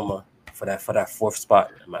with Roma for that fourth spot,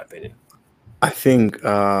 in my opinion. I think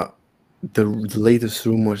the latest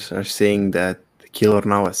rumors are saying that Keylor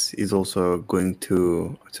Navas is also going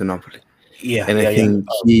to Napoli. Yeah, and I think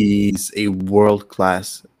he's a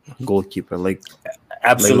world-class goalkeeper,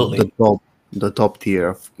 absolutely. The top tier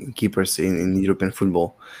of keepers in European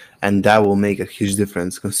football, and that will make a huge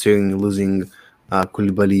difference considering losing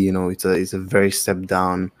Koulibaly. It's a very step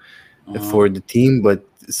down for the team, but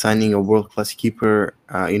signing a world-class keeper,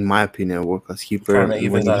 in my opinion, a world-class keeper when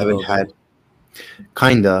you haven't had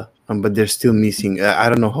but they're still missing. I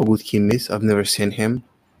don't know how good Kim is. I've never seen him.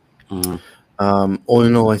 All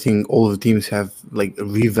in all, I think all of the teams have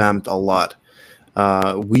revamped a lot.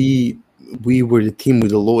 We were the team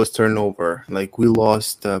with the lowest turnover. We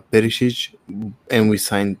lost Perisic, and we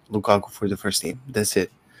signed Lukaku for the first team. That's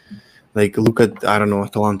it. Look at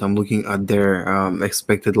Atalanta. I'm looking at their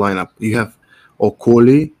expected lineup. You have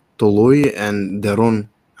Okoli, Toloi, and Deron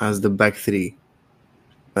as the back three.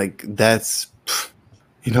 That's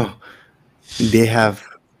they have.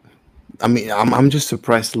 I mean, I'm just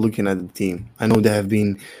surprised looking at the team. I know they have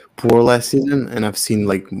been poor last season, and I've seen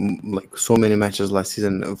like so many matches last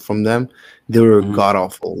season from them. They were god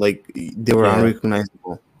awful. They were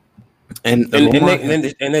unrecognizable. And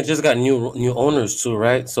they just got new owners too,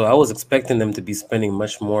 right? So I was expecting them to be spending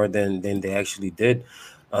much more than they actually did.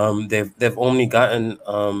 They've only gotten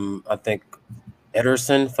I think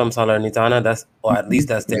Ederson from Salernitana. That's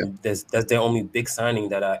their only big signing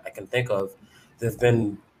that I can think of. They've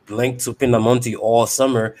been linked to Pinamonti all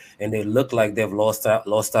summer, and they look like they've lost out to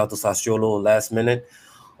Sassuolo last minute.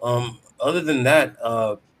 Other than that,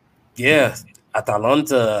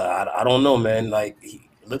 Atalanta, I don't know, man. It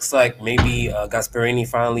looks like maybe Gasperini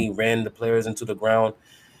finally ran the players into the ground,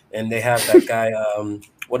 and they have that guy.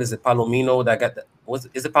 What is it, Palomino?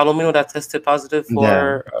 Is it Palomino that tested positive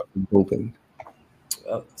for doping?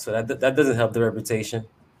 So that doesn't help the reputation.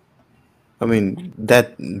 I mean,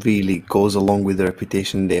 that really goes along with the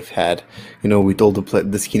reputation they've had. With all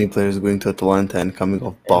the skinny players going to Atalanta and coming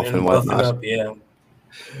off buff and whatnot.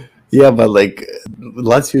 Yeah, but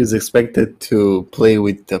Lazio is expected to play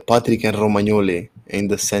with Patrick and Romagnoli in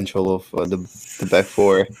the central of the back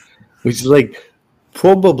four, which is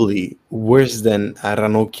probably worse than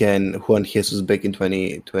Ranocchia and Juan Jesus back in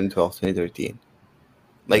 2012, 2013.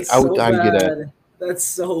 I would argue that. That's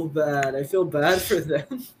so bad. I feel bad for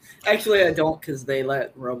them. Actually, I don't, because they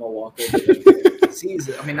let Roma walk over them at the end of the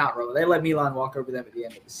season. I mean, not Roma. They let Milan walk over them at the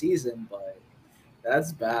end of the season, but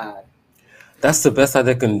that's bad. That's the best that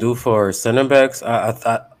they can do for center backs. I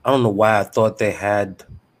don't know why I thought they had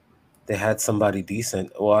somebody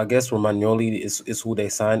decent. Well, I guess Romagnoli is who they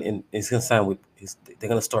signed, and is going to sign with. They're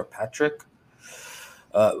going to start Patrick.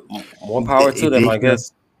 More power to them, I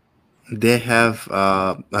guess. They have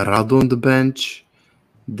Rado on the bench.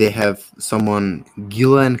 They have someone,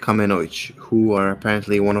 Gila and Kamenovic, who are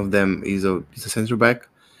apparently one of them is a center back.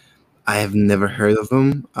 I have never heard of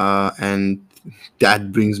them, and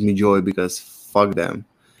that brings me joy because fuck them.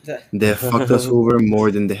 They have fucked us over more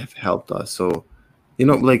than they have helped us. So,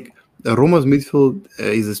 Roma's midfield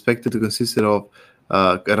is expected to consist of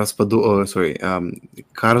Karsdorp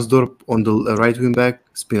on the right wing back,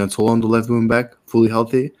 Spinazzola on the left wing back, fully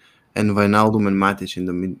healthy, and Wijnaldum and Matic in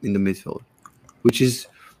the midfield, which is,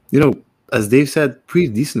 as Dave said, pretty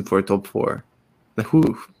decent for a top four.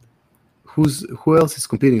 Who else is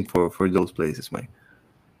competing for those places, Mike?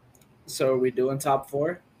 So are we doing top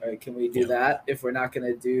four? Or can we do that if we're not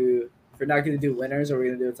gonna do winners? Are we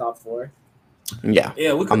gonna do a top four? Yeah,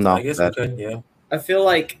 we could. I guess we could. Yeah, I feel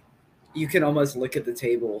like you can almost look at the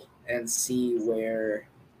table and see where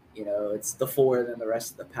it's the four and then the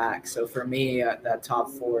rest of the pack. So for me, that top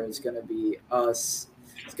four is gonna be us.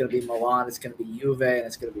 It's gonna be Milan. It's gonna be Juve, and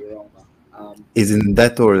it's gonna be Roma. Is in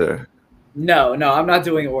that order? No, I'm not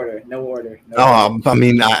doing order. No order. I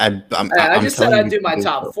mean, I just said I'd do my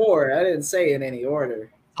top four. I didn't say in any order.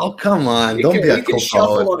 Oh, come on. You can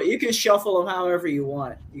shuffle them. You can shuffle them however you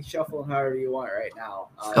want. You shuffle them however you want right now.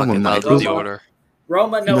 Come on, Mike. The order.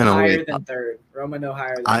 Roma higher than third. Roma no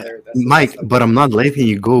higher than third. Mike, but I'm not letting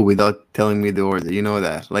you go without telling me the order. You know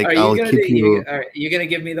that. I'll keep you. You're gonna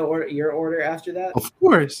give me the order, your order after that? Of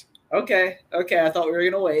course. Okay. I thought we were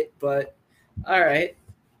gonna wait, but all right.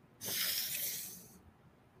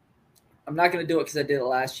 I'm not going to do it because I did it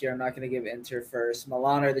last year. I'm not going to give Inter first.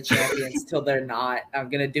 Milan are the champions till they're not. I'm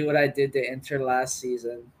going to do what I did to Inter last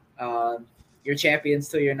season. You're champions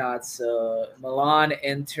till you're not. So Milan,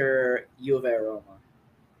 Inter, Juve, Roma.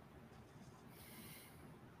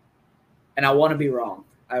 And I want to be wrong.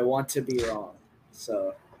 I want to be wrong.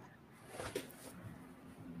 So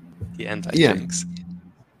The anti-jinx.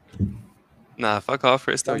 Nah, fuck off,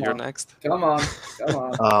 Risto. Come You're on. next. come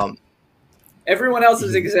on. Everyone else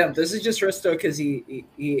is exempt. This is just Risto because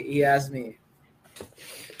he asked me.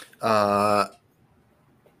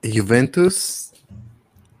 Juventus,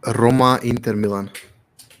 Roma, Inter, Milan.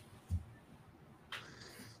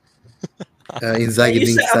 Inzaghi You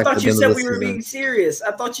being said, I sacked thought at the you end said of the we were season. being serious.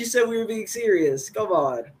 I thought you said we were being serious. Come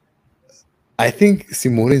on. I think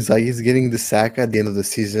Simone Inzaghi is getting the sack at the end of the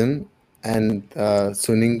season, and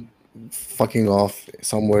Suning fucking off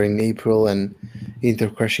somewhere in April, and Inter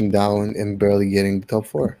crashing down and barely getting the top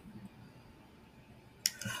four.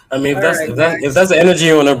 I mean, All right, if that's the energy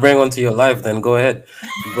you want to bring onto your life, then go ahead.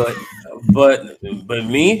 But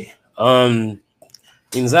me,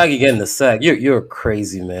 Inzaghi getting the sack. You're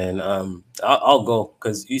crazy, man. I'll go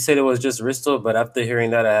because you said it was just Risto, but after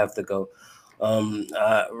hearing that, I have to go.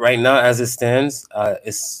 Right now, as it stands,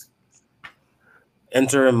 it's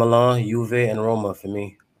Inter, Milan, Juve, and Roma for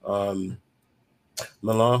me.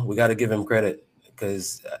 Milan, we got to give him credit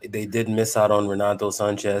because they did miss out on Renato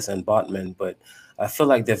Sanchez and Botman, but I feel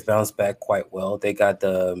like they've bounced back quite well. They got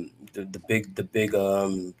the big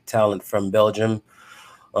talent from Belgium.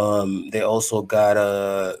 They also got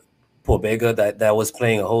Pobega that was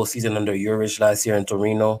playing a whole season under Juric last year in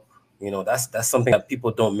Torino. You know, that's something that people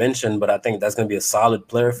don't mention, but I think that's going to be a solid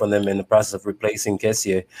player for them in the process of replacing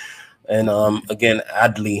Kessier. And again,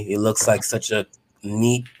 Adli, it looks like such a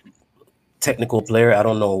neat technical player. I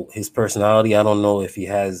don't know his personality. I don't know if he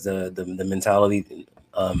has the mentality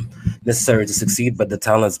necessary to succeed, but the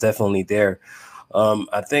talent's definitely there.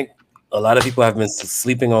 I think a lot of people have been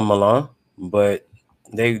sleeping on Milan, but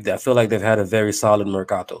I feel like they've had a very solid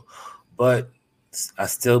Mercato. But I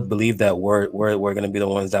still believe that we're going to be the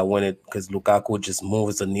ones that win it because Lukaku just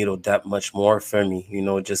moves the needle that much more for me. You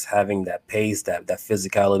know, just having that pace, that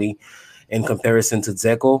physicality. In comparison to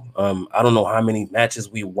Dzeko, I don't know how many matches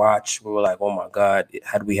we watched. We were like, oh my God,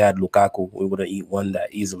 had we had Lukaku, we would have won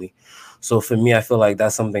that easily. So for me, I feel like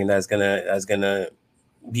that's something that's gonna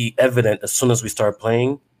be evident as soon as we start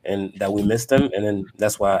playing, and that we missed them, and then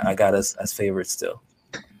that's why I got us as favorites still.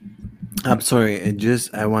 I'm sorry.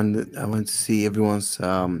 I want to see everyone's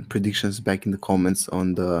predictions back in the comments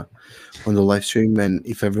on the live stream, and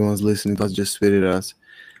if everyone's listening, just tweet at us.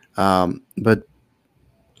 But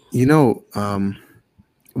you know,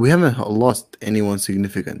 we haven't lost anyone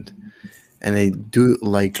significant, and I do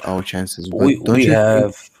like our chances. But We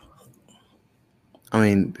have. I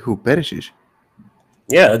mean, who Perisic?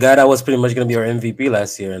 Yeah, a guy that was pretty much going to be our MVP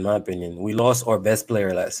last year, in my opinion. We lost our best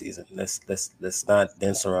player last season. Let's not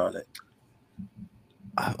dance around it.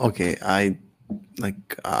 Okay, I'm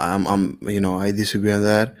I disagree on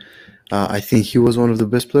that. I think he was one of the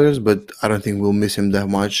best players, but I don't think we'll miss him that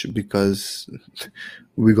much because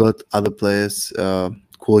we got other players,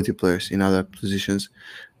 quality players in other positions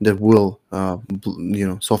that will,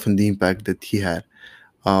 soften the impact that he had.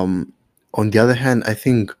 On the other hand, I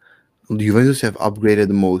think Juventus have upgraded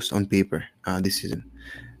the most on paper this season.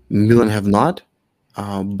 Milan have not,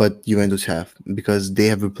 but Juventus have because they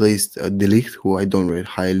have replaced De Ligt, who I don't rate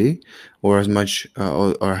highly, or as much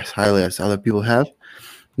or as highly as other people have.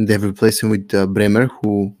 They've replaced him with Bremer,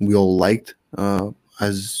 who we all liked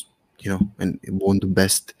as and won the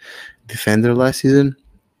best defender last season.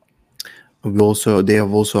 They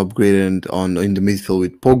have also upgraded in the midfield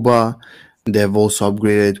with Pogba. They have also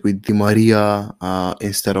upgraded with Di Maria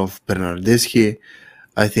instead of Bernardeschi.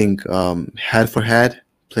 I think head for head,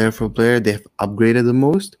 player for player, they have upgraded the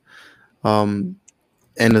most. And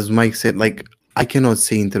as Mike said, like I cannot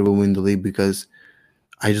say Inter will win the league because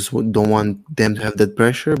I just don't want them to have that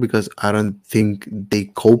pressure because I don't think they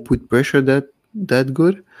cope with pressure that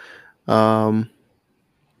good. I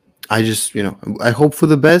just I hope for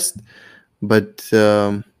the best, but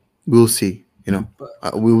we'll see.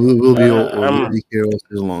 We will be here all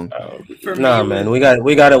season long. Nah, man, we gotta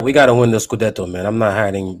win the Scudetto, man. I'm not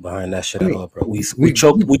hiding behind that shit at all, bro. We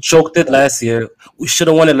choked it last year. We should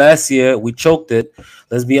have won it last year. We choked it.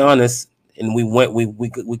 Let's be honest. And we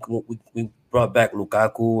brought back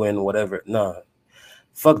Lukaku and whatever. Nah,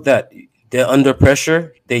 fuck that. They're under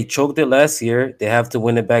pressure. They choked it last year. They have to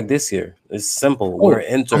win it back this year. It's simple. We're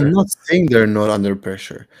Inter. I'm not saying they're not under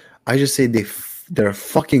pressure. I just say they're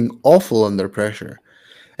fucking awful under pressure,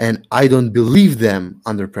 and I don't believe them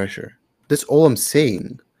under pressure. That's all I'm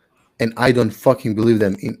saying, and I don't fucking believe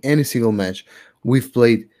them in any single match. We've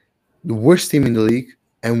played the worst team in the league,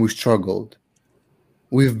 and we struggled.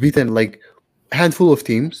 We've beaten like handful of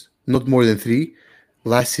teams, not more than 3,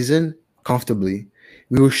 last season comfortably.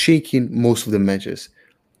 We were shaking most of the matches.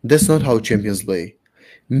 That's not how champions play.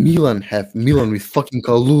 Milan with fucking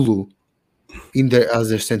Kalulu in there as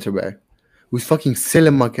their center back, with fucking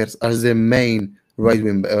Selemakers as their main winger,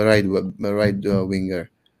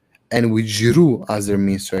 and with Giroud as their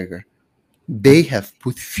main striker. They have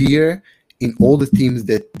put fear in all the teams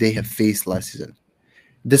that they have faced last season.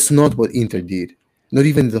 That's not what Inter did. Not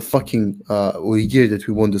even the fucking year that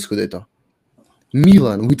we won the Scudetto.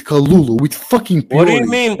 Milan with Kalulu with fucking Pioli. What do you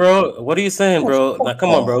mean, bro? What are you saying, bro? Now, come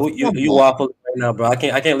on, bro. You waffle right now, bro. I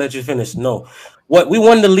can't let you finish. No, what we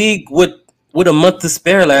won the league with a month to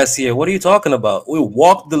spare last year. What are you talking about? We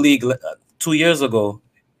walked the league 2 years ago,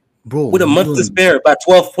 bro? With a month to spare by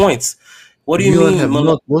 12 points. What do you Milan mean? Have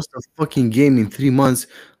not lost a fucking game in 3 months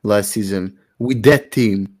last season with that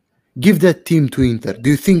team. Give that team to Inter. Do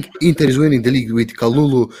you think Inter is winning the league with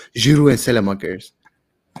Kalulu, Giroud, and Selemakers?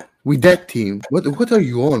 With that team, what are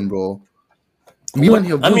you on, bro? Milan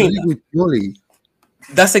have won the league with Pioli.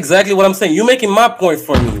 That's exactly what I'm saying. You're making my point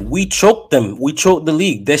for me. We choked them. We choked the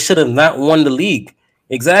league. They should have not won the league.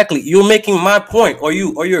 Exactly. You're making my point. Are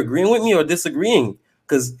you agreeing with me or disagreeing?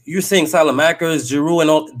 Because you're saying Salamakers, Giroud, and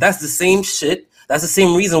all. That's the same shit. That's the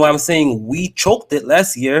same reason why I'm saying we choked it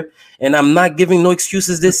last year, and I'm not giving no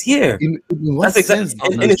excuses this year. That's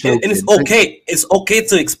exactly, and it's okay. It's okay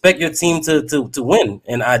to expect your team to win,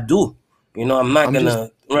 and I do. You know, I'm not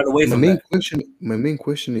gonna run away from that. My main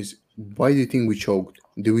question is, why do you think we choked?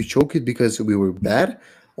 Did we choke it because we were bad,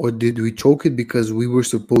 or did we choke it because we were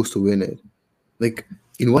supposed to win it? Like,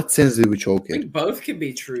 in what sense did we choke it? I think both can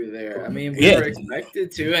be true there. I mean, we were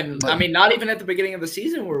expected to, and I mean, not even at the beginning of the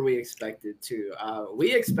season were we expected to.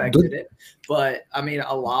 We expected it, but I mean,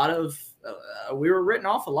 a lot of we were written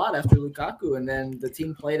off a lot after Lukaku, and then the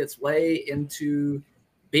team played its way into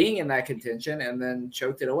being in that contention and then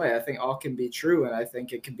choked it away. I think all can be true, and I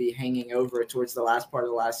think it could be hanging over towards the last part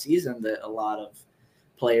of the last season that a lot of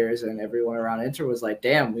players and everyone around Inter was like,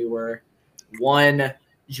 damn, we were one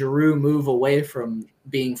Giroud move away from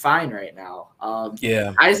being fine right now.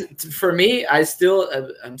 For me, I'm still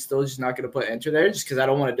just not going to put Inter there just because I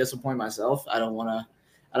don't want to disappoint myself. I don't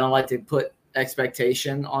like to put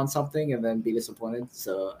expectation on something and then be disappointed.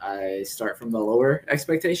 So I start from the lower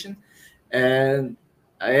expectation, and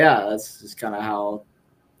that's just kind of how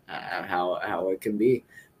it can be.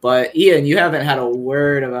 But Ian, you haven't had a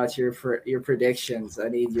word about your predictions. I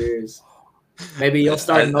need yours. Maybe you'll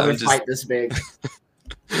start another fight this big.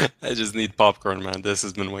 I just need popcorn, man. This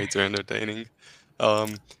has been way too entertaining.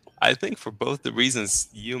 I think for both the reasons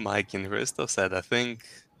you, Mike, and Hristo said, I think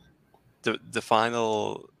the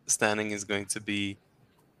final standing is going to be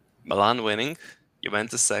Milan winning,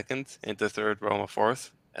 Juventus second, Inter third, Roma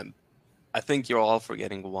fourth. And I think you're all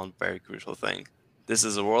forgetting one very crucial thing. This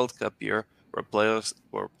is a World Cup year where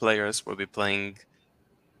players will be playing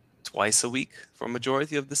twice a week for a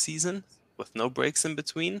majority of the season with no breaks in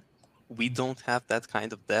between. We don't have that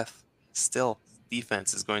kind of depth. Still,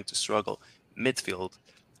 defense is going to struggle. Midfield,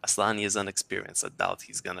 Aslani is unexperienced. I doubt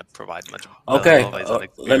he's going to provide much. Okay,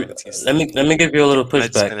 let me give you a little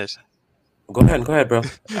pushback. Go ahead, bro.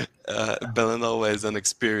 Belanova is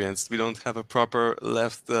unexperienced. We don't have a proper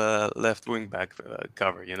left wing back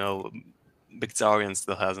cover. You know, Mkhitaryan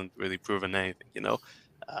still hasn't really proven anything. You know,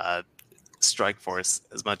 strike force.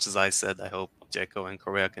 As much as I said, I hope Dzeko and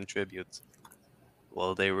Correa contribute.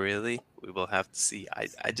 Will they really? We will have to see.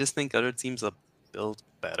 I just think other teams are built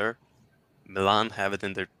better. Milan have it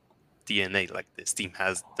in their DNA. Like, this team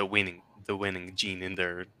has the winning gene in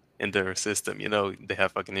their system. You know, they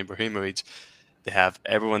have fucking Ibrahimovic. They have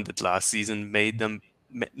everyone that last season made them.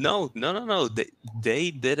 No.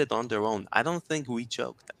 They did it on their own. I don't think we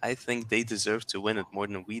choked. I think they deserve to win it more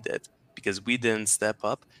than we did because we didn't step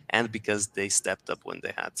up and because they stepped up when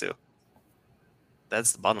they had to.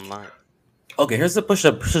 That's the bottom line. Okay, here's the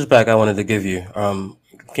pushback I wanted to give you.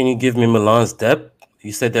 Can you give me Milan's depth?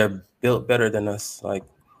 You said they're built better than us. Like,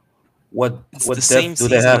 what depth do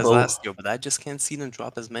they have? As last year, but I just can't see them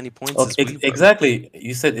drop as many points. Okay, as exactly.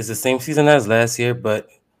 You said it's the same season as last year, but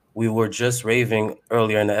we were just raving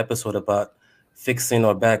earlier in the episode about fixing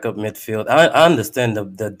our backup midfield. I understand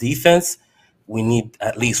the defense. We need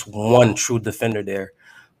at least one true defender there,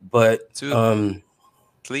 but two.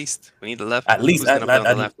 At least we need the left. At least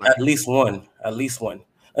one.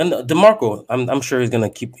 And DeMarco, I'm sure he's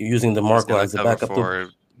gonna keep using DeMarco as a backup for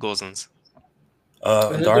Gozens.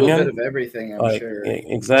 Darmian, a little bit of everything, I'm sure.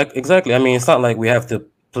 Exactly. I mean, it's not like we have to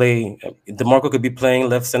play. DeMarco could be playing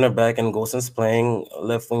left center back and Gosens playing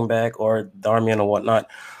left wing back or Darmian or whatnot.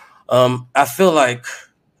 I feel like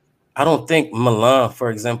I don't think Milan, for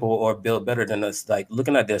example, are built better than us. Like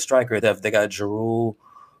looking at their striker depth, they got Giroud,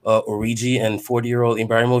 Origi, and 40-year-old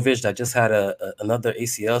Ibrahimovic that just had another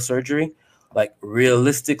ACL surgery. Like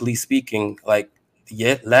realistically speaking, like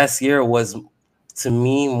last year was to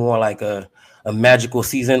me more like a magical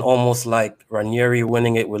season, almost like Ranieri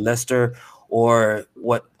winning it with Leicester or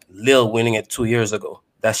what Lille winning it 2 years ago.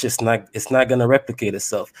 That's just not, it's not gonna replicate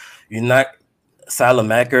itself. You're not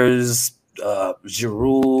Salamakers,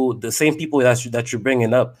 Giroud, the same people that you're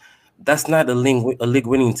bringing up. That's not a league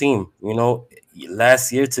winning team. You know,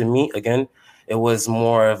 last year to me again, it was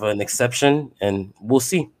more of an exception, and we'll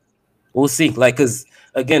see. We'll see. Like, cause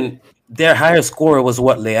again, their higher scorer was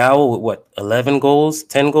what, Leao with what, 11 goals,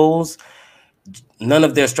 10 goals. None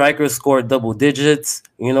of their strikers scored double digits.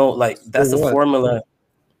 You know, like that's the what? formula.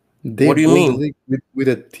 They What do you won the mean? league with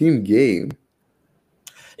a team game.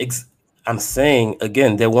 I'm saying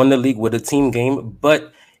again, they won the league with a team game,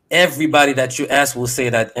 but everybody that you ask will say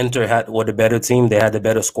that Inter were the better team, they had the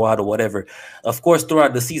better squad or whatever. Of course,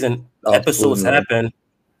 throughout the season, episodes Absolutely. happen.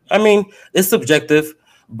 I mean, it's subjective,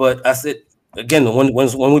 but I said again, when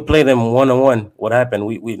we play them 1-on-1, what happened?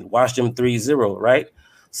 We watched them 3-0, right?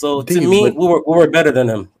 So to me, But we were better than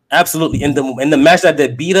them. Absolutely. In the match that they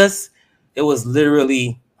beat us, it was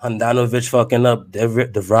literally Handanovic fucking up, De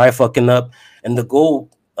Vrij fucking up, and the goal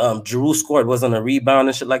Giroud scored wasn't a rebound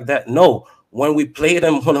and shit like that. No, when we played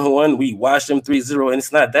them 1-on-1, we watched them 3-0, and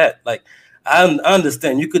it's not that. Like I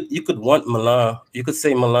understand you could want Milan. You could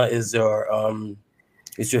say Milan is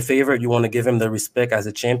your favorite. You want to give him the respect as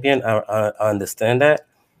a champion. I understand that.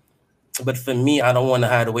 But for me, I don't want to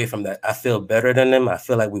hide away from that. I feel better than them. I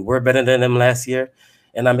feel like we were better than them last year,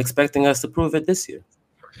 and I'm expecting us to prove it this year.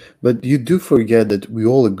 you do forget that we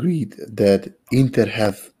all agreed that Inter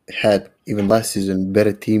have had even last season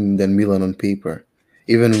better team than Milan on paper,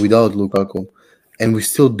 even without Lukaku, and we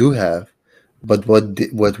still do have. But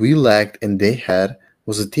what we lacked and they had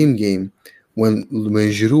was a team game. When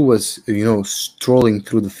Giroud was strolling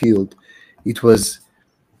through the field, it was,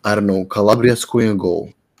 I don't know, Calabria scoring a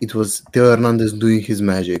goal. It was Theo Hernandez doing his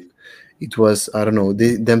magic. It was, I don't know,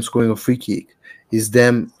 them scoring a free kick. Is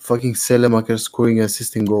them fucking Selemaker scoring and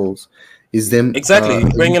assisting goals. Is them Exactly.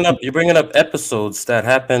 You're bringing up episodes that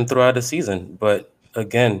happened throughout the season, but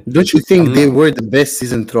again, don't you think I'm they not. were the best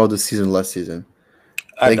season throughout the season last season?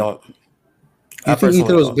 I Like, don't. you I think Inter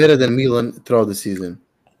personally was don't. better than Milan throughout the season?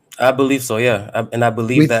 I believe so. Yeah, and I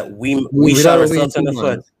believe With that we shot without a win in ourselves in two the foot.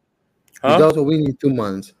 months. Huh? Without a win in 2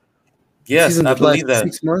 months. A Yes, season I that believe lasts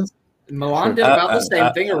that. 6 months? Milan Sure. did about the I, same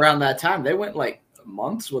I, thing around that time. They went like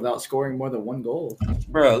months without scoring more than one goal.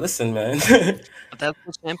 bro, listen, man. But that's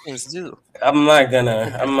what champions do. I'm not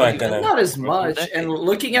gonna. I'm not Decade gonna. Not as for a much. And decade.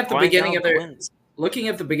 looking at the Grind beginning out of the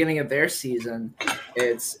their wins. season,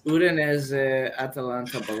 it's Udinese,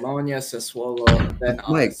 Atalanta, Bologna, Sassuolo, then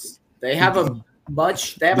Mike, us. They have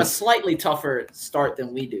a slightly tougher start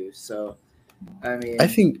than we do. So, I mean, I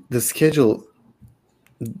think the schedule,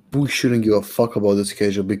 we shouldn't give a fuck about the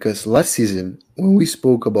schedule because last season when we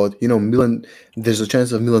spoke about Milan, there's a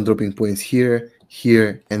chance of Milan dropping points here,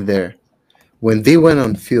 here, and there. When they went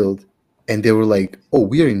on field and they were like, "Oh,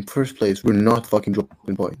 we are in first place. We're not fucking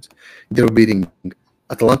dropping points." They were beating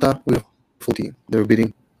Atalanta with a full team. They were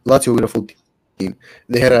beating Lazio with a full team.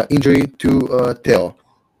 They had an injury to Theo.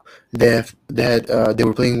 They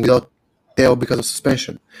were playing without Theo because of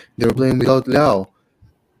suspension. They were playing without Leao,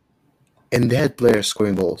 and they had players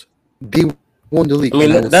scoring goals. They won the league, I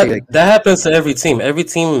mean and I would say that like, that happens to every team. Every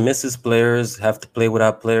team misses players, have to play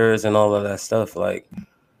without players, and all of that stuff. Like,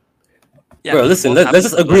 Yeah, bro, but listen. both Let's happen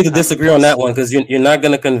just to agree both to happen disagree to on us. that one because you're not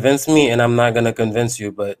gonna convince me, and I'm not gonna convince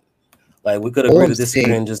you. But like, we could all agree I'm to disagree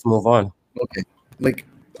saying, and just move on. okay, like,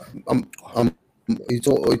 I'm it's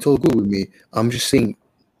all good with me. I'm just saying,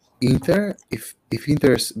 Inter, if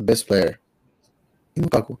Inter's best player,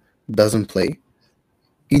 Lukaku, doesn't play,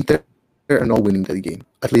 Inter are not winning that game.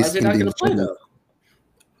 At why is least he in not the going to play Champions. though?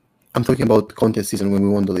 I'm talking about contest season when we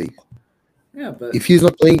won the league. Yeah, but If he's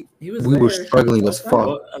not playing, he was we were there struggling as both times. fuck.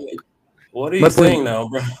 Well, I mean, what are My you point, saying now,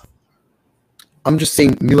 bro? I'm just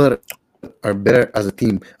saying, Milan are better as a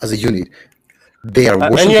team, as a unit. They are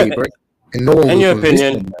worse And on your paper, and no one in will your convince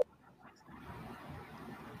opinion, them.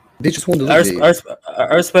 They just won the I, league, res- Dave. I, res-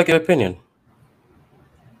 I respect your opinion.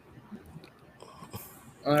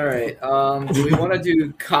 All right. Do we want to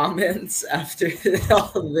do comments after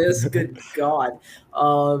all this? Good God.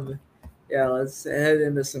 Yeah, let's head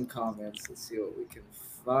into some comments. Let's see what we can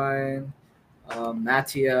find.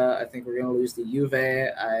 Mattia, I think we're going to lose to Juve.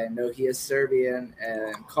 I know he is Serbian,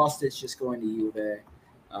 and Kostic is going to Juve.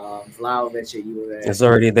 Vlahovic at Juve. It's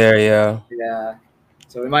already there, yeah. Yeah.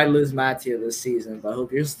 So we might lose Mattia this season, but I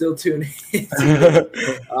hope you're still tuning in.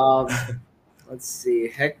 Let's see.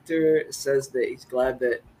 Hector says that he's glad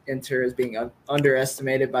that Inter is being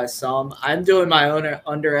underestimated by some. I'm doing my own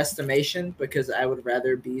underestimation because I would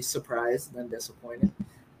rather be surprised than disappointed.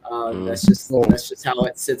 That's just how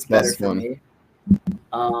it sits better That's for fun. me.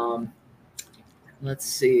 Let's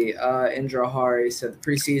see. Indra Hari said the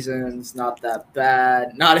preseason's not that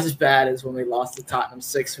bad. Not as bad as when we lost to Tottenham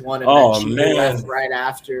 6-1 and Oh, then Chile man. left right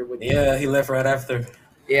after. Yeah, he left right after.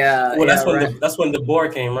 Yeah. Well, that's yeah, when right. that's when De Boer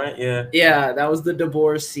came, right? Yeah. Yeah, that was the De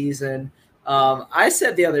Boer season. I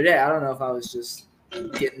said the other day, I don't know if I was just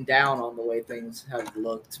getting down on the way things have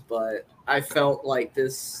looked, but I felt like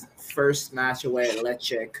this first match away at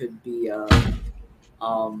Lecce could be a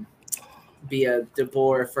De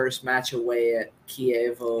Boer first match away at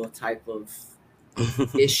Chievo type of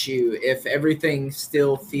issue. If everything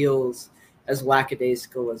still feels as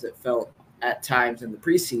lackadaisical as it felt at times in the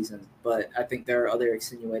preseason, but I think there are other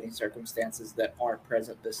extenuating circumstances that aren't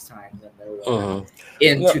present this time than there were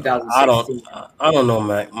in No, 2016. I don't know,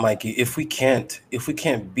 Mikey. If we can't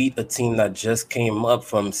beat a team that just came up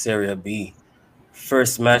from Serie B,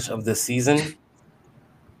 first match of the season,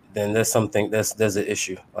 then there's an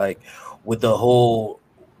issue. Like with the whole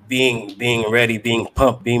being ready, being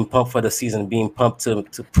pumped for the season, being pumped to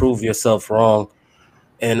prove yourself wrong,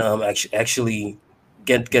 and actually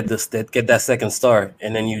get that second star,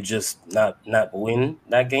 and then you just not win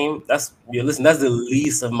that game. That's the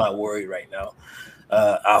least of my worry right now.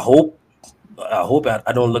 I hope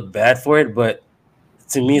I don't look bad for it, but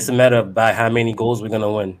to me, it's a matter of by how many goals we're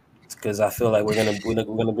gonna win, because I feel like we're gonna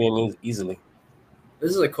win easily.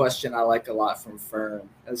 This is a question I like a lot from Fern.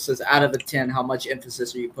 It says, out of a 10, how much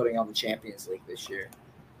emphasis are you putting on the Champions League this year?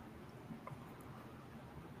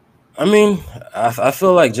 I mean, I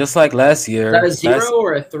feel like just like last year. Is that a 0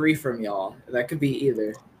 or a 3 from y'all? That could be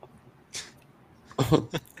either.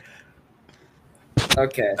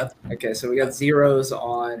 Okay, so we got zeros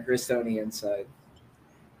on Ristonian side.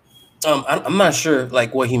 I'm not sure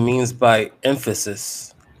like what he means by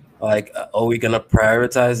emphasis. Like, are we gonna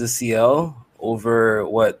prioritize the CL over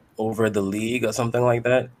the league or something like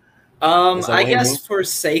that? I guess for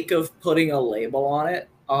sake of putting a label on it,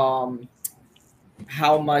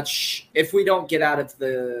 how much, if we don't get out of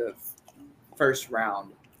the first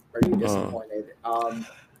round, are you disappointed?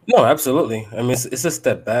 No, absolutely. I mean, it's a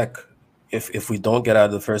step back if we don't get out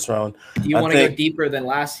of the first round. Do you want to go deeper than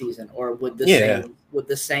last season, or would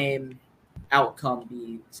the same outcome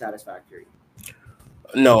be satisfactory?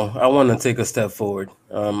 No, I want to take a step forward.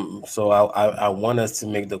 So I want us to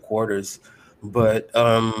make the quarters, but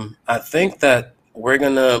I think that we're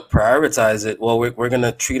gonna prioritize it. Well, we're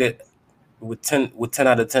gonna treat it with 10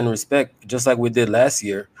 out of 10 respect, just like we did last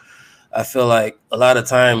year. I feel like a lot of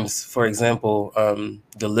times, for example,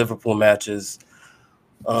 the Liverpool matches,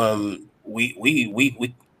 we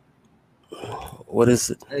what is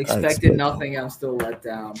it? I expected nothing. I'm still let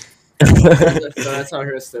down. So that's how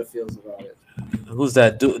Hristo feels about it. Who's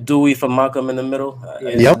that? Dewey from Malcolm in the Middle.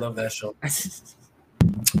 Yeah. I love that show.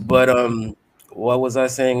 But what was I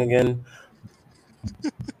saying again?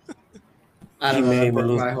 I don't know.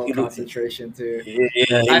 Broke my whole concentration too.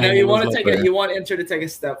 Yeah. I know you want to you want Inter to take a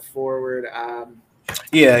step forward.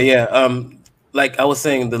 Yeah. Like I was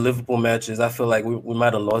saying, the Liverpool matches, I feel like we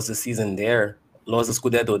might have lost the season there, lost the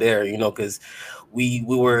Scudetto there, because we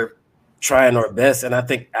were trying our best, and I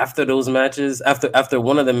think after those matches, after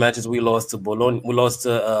one of the matches, we lost to Bologna, we lost to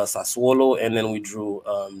Sassuolo, and then we drew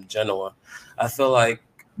Genoa. I feel like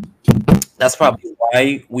that's probably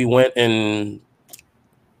why we went and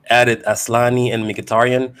added Aslani and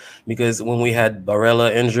Mkhitaryan, because when we had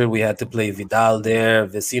Barella injured, we had to play Vidal there.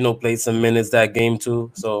 Vecino played some minutes that game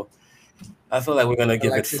too, so I feel like we're gonna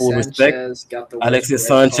give it full respect. Alexis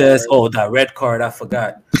Sanchez, that red card, I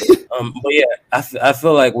forgot. But yeah, I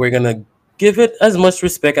feel like we're gonna give it as much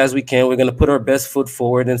respect as we can. We're gonna put our best foot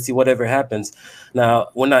forward and see whatever happens. Now,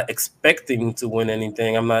 we're not expecting to win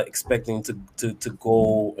anything. I'm not expecting to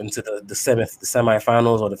go into the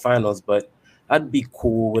semifinals or the finals, but I'd be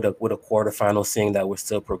cool with a quarterfinal, seeing that we're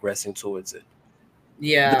still progressing towards it.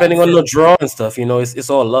 Yeah, depending on the draw and stuff, it's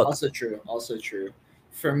all luck. Also true.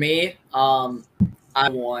 For me, I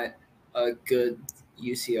want a good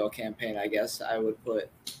UCL campaign. I guess I would put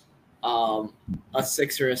a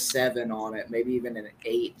 6 or a 7 on it, maybe even an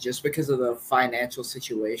 8, just because of the financial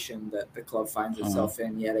situation that the club finds itself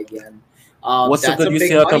in yet again. What's a good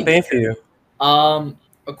UCL campaign for you?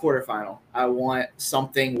 A quarterfinal. I want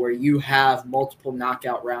something where you have multiple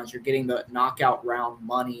knockout rounds. You're getting the knockout round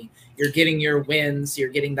money. You're getting your wins. You're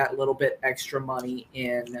getting that little bit extra money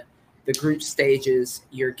in the group stages.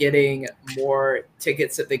 You're getting more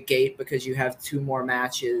tickets at the gate because you have 2 more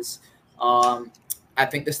matches. I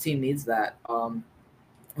think this team needs that.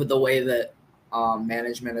 With the way that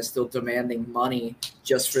management is still demanding money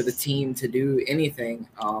just for the team to do anything,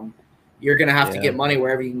 you're gonna have to get money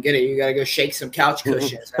wherever you can get it. You gotta go shake some couch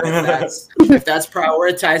cushions. And if that's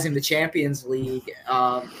prioritizing the Champions League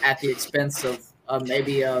at the expense of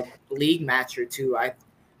maybe a league match or two, I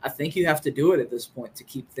think you have to do it at this point to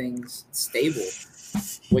keep things stable,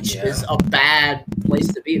 which is a bad place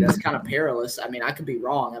to be. That's kind of perilous. I mean, I could be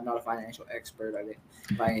wrong. I'm not a financial expert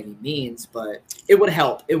by any means, but it would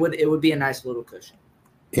help. It would be a nice little cushion.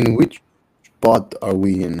 In which spot are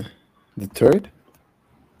we in? The third?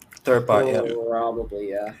 Third part, yeah. Probably,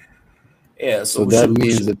 yeah. Yeah, So that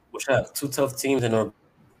means that we should have 2 tough teams in our.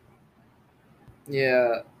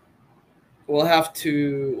 Yeah. We'll have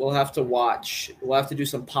to watch. We'll have to do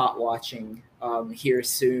some pot watching here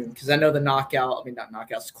soon, because I know not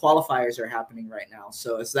knockouts, qualifiers are happening right now.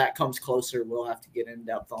 So as that comes closer, we'll have to get in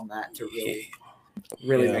depth on that to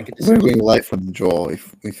really make a decision. we're going live for the draw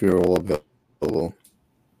if you're all available.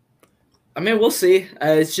 I mean, we'll see.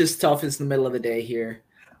 It's just tough. It's the middle of the day here.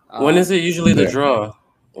 When is it usually the draw?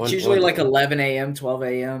 It's usually like 11 a.m., 12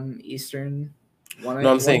 a.m. Eastern. No,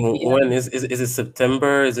 I'm saying when is it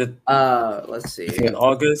September? Is it? Let's see. I think in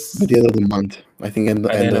August. At the end of the month. I think end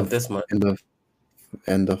of this month.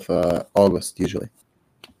 End of August usually.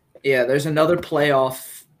 Yeah, there's another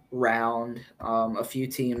playoff round. A few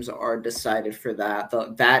teams are decided for that.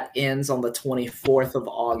 That ends on the 24th of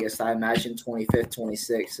August. I imagine 25th,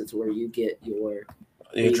 26th is where you get your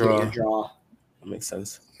draw. That makes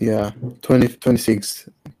sense. Yeah, 26th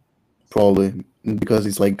probably, because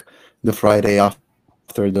it's like the Friday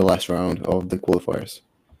after the last round of the qualifiers.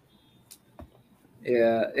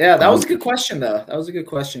 Yeah, that was a good question though. That was a good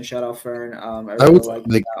question. Shout out Fern. I would like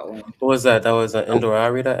like that one. What was that? That was an Indoor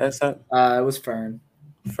Ari that asked that? It was Fern.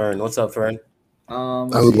 Fern, what's up, Fern?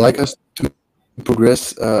 I would like us to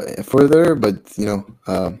progress further, but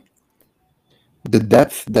the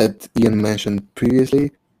depth that Ian mentioned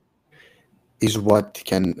previously is what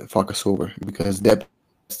can fuck us over, because depth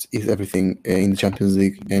is everything in the Champions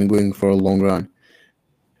League and going for a long run.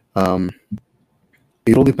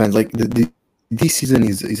 It all depends. Like this season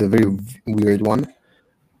is a very weird one,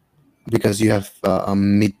 because you have a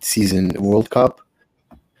mid-season World Cup,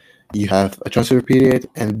 you have a transfer period,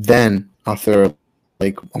 and then after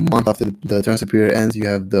like a month after the transfer period ends, you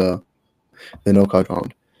have the knockout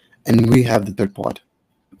round, and we have the third pot,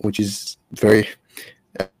 which is very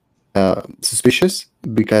suspicious,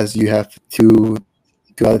 because you have two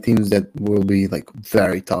other teams that will be like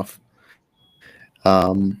very tough.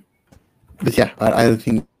 But yeah, I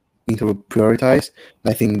think we need to prioritize.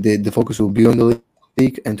 I think the focus will be on the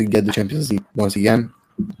league and to get the Champions League once again,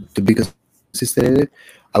 to be consistent in it.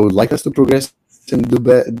 I would like us to progress and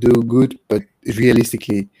do good, but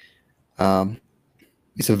realistically,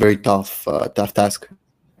 it's a very tough task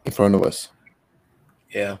in front of us.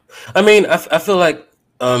 Yeah, I mean, I feel like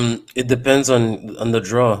it depends on the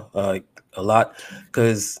draw a lot,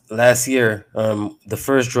 because last year, the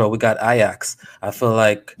first draw we got Ajax. I feel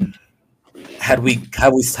like had we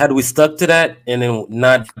stuck to that and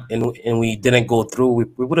then we didn't go through,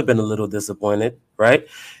 we would have been a little disappointed, right?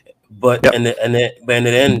 But yep. and then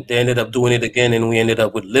they ended up doing it again, and we ended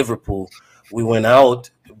up with Liverpool. We went out,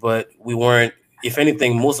 but we weren't. If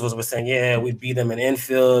anything, most of us were saying, "Yeah, we beat them in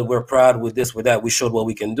Anfield. We're proud with this, with that. We showed what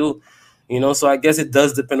we can do." So I guess it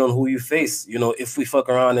does depend on who you face. If we fuck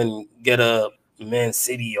around and get a Man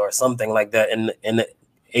City or something like that in the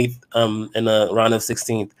eighth in the round of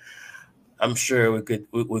 16th, I'm sure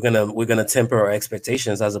we're gonna temper our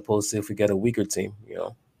expectations, as opposed to if we get a weaker team.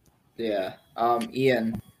 Yeah.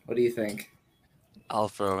 Ian, what do you think? I'll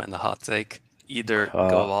throw in the hot take. Either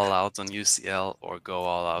go all out on UCL or go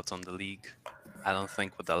all out on the league. I don't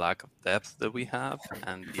think with the lack of depth that we have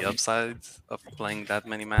and the upside of playing that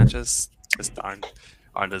many matches just aren't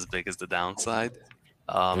as big as the downside.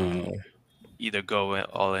 Either go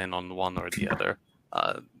all in on one or the other.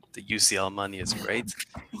 The UCL money is great,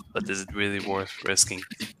 but is it really worth risking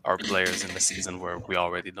our players in the season where we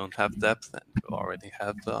already don't have depth and we already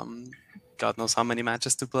have God knows how many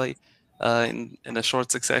matches to play in a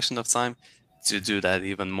short succession of time, to do that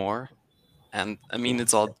even more? And I mean,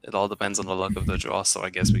 it all depends on the luck of the draw. So I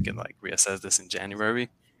guess we can reassess this in January.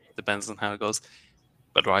 Depends on how it goes.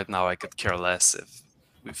 But right now, I could care less if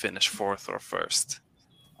we finish fourth or first.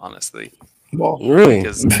 Honestly, Well, really,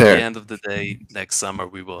 because at the end of the day, next summer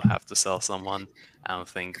we will have to sell someone. I don't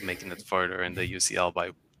think making it further in the UCL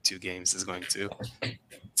by 2 games is going to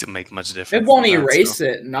to make much difference. It won't than that, erase so.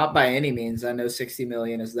 it, not by any means. I know 60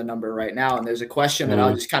 million is the number right now, and there's a question that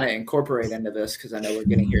I'll just kind of incorporate into this because I know we're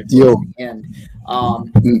getting here Yo. towards the end.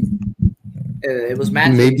 It was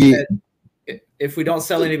Matt who Maybe- said, if we don't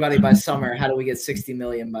sell anybody by summer, how do we get 60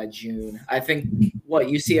 million by June? I think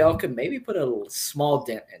UCL could maybe put a small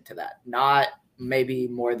dent into that. Not maybe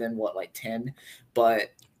more than like 10,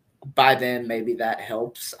 but by then maybe that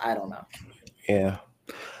helps. I don't know. Yeah.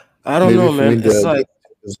 I don't Maybe know, if we man. win It's the- like,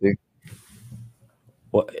 the-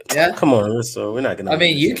 what? Yeah. Come on, Risto. We're not gonna. I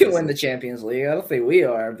mean, you can win the Champions League. I don't think we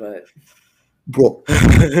are, but Bro,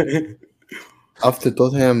 the. after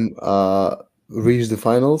Tottenham reach the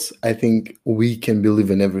finals, I think we can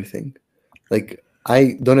believe in everything. Like,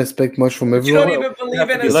 I don't expect much from you everyone. don't even believe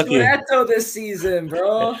in a be lucky. Scudetto this season,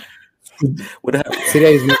 bro. What happened? Serie A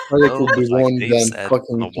is more harder Well, to be like won Dave than said,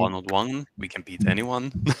 fucking. on a one-on-one, we can beat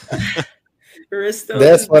anyone. Risto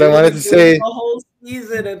That's is what I doing wanted to this say. the whole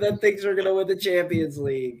season, and then thinks we're gonna win the Champions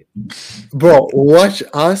League. Bro, watch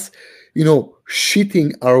us,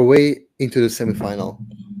 shitting our way into the semifinal,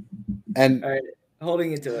 and All right,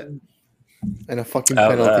 holding into it. a fucking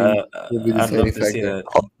penalty. will be the I'd love to deciding see factor.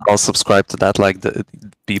 that. I'll subscribe to that. Like the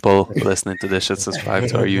people listening to this should subscribe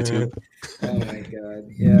to our YouTube. Oh my god!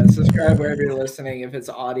 Yeah, subscribe wherever you're listening. If it's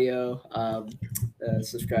audio,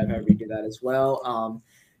 subscribe however you do that as well.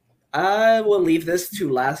 I will leave this to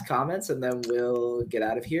last comments, and then we'll get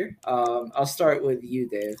out of here. I'll start with you,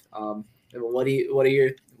 Dave. What do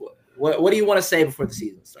you want to say before the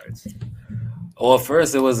season starts? Well,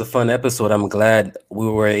 first, it was a fun episode. I'm glad we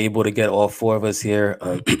were able to get all four of us here.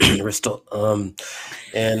 Risto.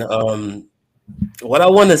 What I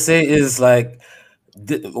want to say is like,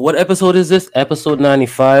 what episode is this? Episode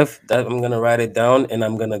 95. That I'm gonna write it down and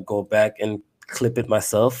I'm gonna go back and clip it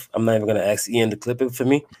myself. I'm not even gonna ask Ian to clip it for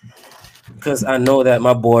me because I know that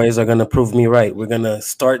my boys are gonna prove me right. We're gonna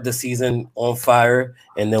start the season on fire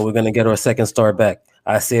and then we're gonna get our second star back.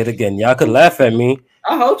 I say it again. Y'all could laugh at me.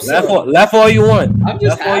 I hope so. Laugh all you want. I'm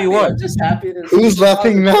just laugh all happy. you want. I'm just happy to Who's see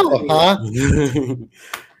laughing now, positivity.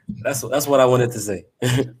 huh? That's what I wanted to say.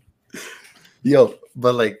 Yo,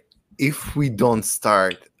 but like, if we don't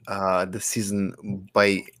start the season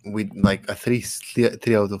with like a three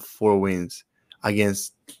out of 4 wins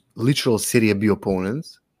against literal Serie B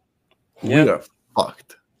opponents, Yeah. we are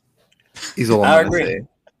fucked. Is all I I'm gonna agree.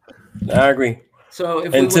 say. I agree. So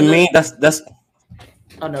if And we to win me, this- that's.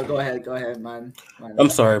 oh no, go ahead. Mine. I'm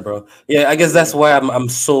sorry, bro. Yeah, I guess that's why I'm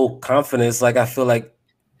so confident. It's like I feel like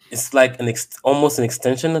it's like almost an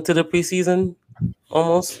extension to the preseason,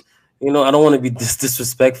 almost. I don't want to be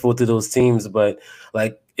disrespectful to those teams, but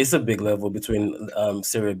like it's a big level between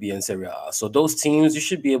Serie B and Serie A. So those teams, you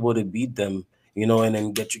should be able to beat them, and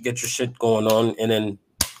then get your shit going on, and then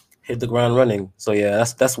hit the ground running. So yeah,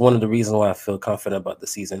 that's one of the reasons why I feel confident about the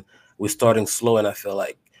season. We're starting slow, and I feel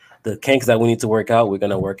like the kinks that we need to work out, we're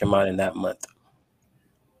gonna work them out in that month.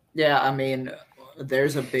 Yeah, I mean,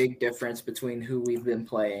 there's a big difference between who we've been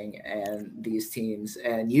playing and these teams.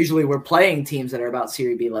 And usually we're playing teams that are about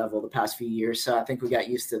Serie B level the past few years. So I think we got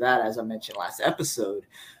used to that, as I mentioned last episode.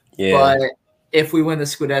 Yeah. But if we win the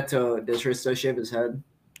Scudetto, does Risto shave his head?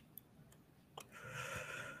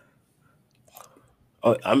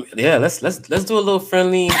 Oh, let's do a little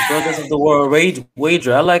friendly Brothers of the World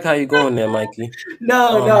wager. I like how you going there, Mikey.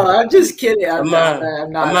 No, I'm just kidding. I'm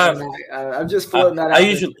just floating that out. I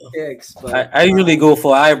usually kicks, but, I usually go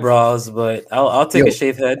for eyebrows, but I'll take Yo. a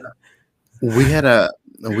shaved head. We had a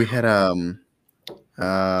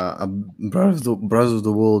Brothers of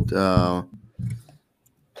the World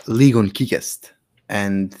league on Kikest,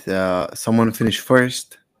 and someone finished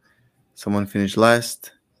first, someone finished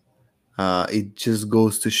last. It just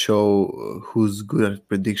goes to show who's good at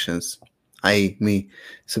predictions. Me.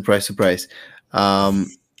 Surprise, surprise. I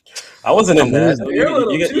wasn't in that. You're a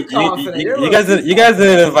little too confident. You guys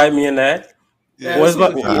didn't invite me in that. Yeah, What's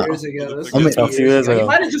this was my- a few years ago. This I mean, was a few years You ago.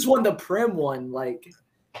 might have just won the Prim one. Like,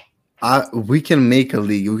 We can make a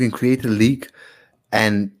league. We can create a league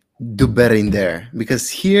and do better in there. Because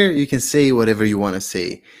here you can say whatever you want to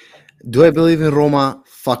say. Do I believe in Roma?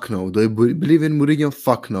 Fuck no. Do I believe in Mourinho?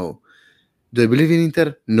 Fuck no. Do I believe in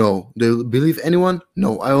Inter? No. Do I believe anyone?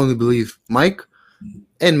 No. I only believe Mike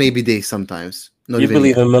and maybe Dave sometimes. Not You even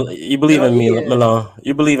believe Ian. in Milan.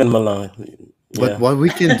 You believe in Milan. But Yeah. what we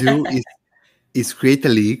can do is create a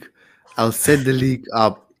league. I'll set the league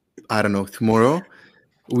up, I don't know, tomorrow.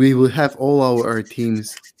 We will have all our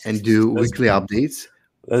teams and do Let's weekly updates.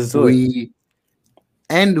 Let's do it.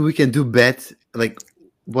 We can do bet. Like,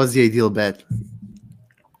 what's the ideal bet?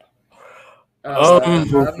 I'm not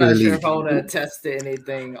sure Really? if I want to attest to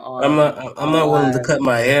anything on. I'm not willing to live. cut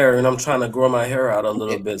my hair, and I'm trying to grow my hair out a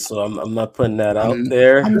little bit, so I'm not putting that out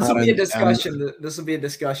there. I'm This will not be a an- discussion. This will be a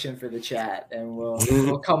discussion for the chat, and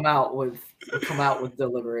we'll come out with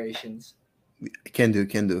deliberations. Can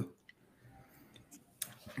do.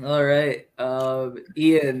 All right,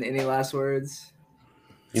 Ian. Any last words?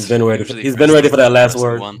 He's been ready. Usually He's been ready for that last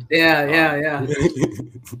depressing word. one. Yeah.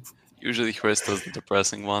 Usually Chris does the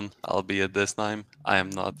depressing one, albeit this time I am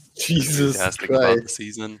not Jesus enthusiastic about the Christ.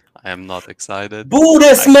 season. I am not excited. Boo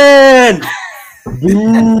this man!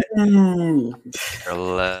 Or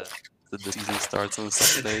let the season starts on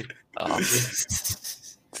Saturday.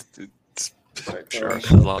 Sure,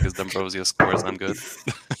 as long as D'Ambrosio scores, I'm good.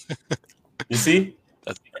 You see?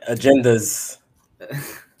 That's- Agendas.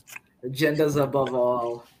 Agendas above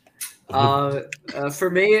all. For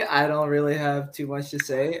me, I don't really have too much to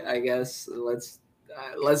say. I guess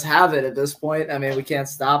let's have it at this point. I mean, we can't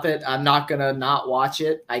stop it. I'm not gonna not watch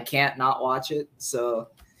it. I can't not watch it. So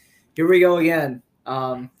here we go again.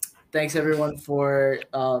 Thanks everyone for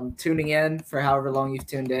tuning in for however long you've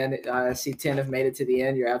tuned in. I see 10 have made it to the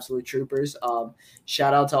end. You're absolute troopers.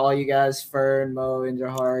 Shout out to all you guys, Fern, Mo,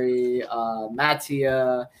 Indrahari,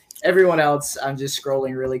 Mattia, everyone else. I'm just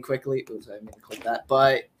scrolling really quickly. Oops, I didn't mean to click that.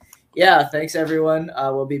 But yeah, thanks everyone.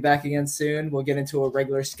 We'll be back again soon. We'll get into a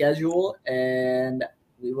regular schedule, and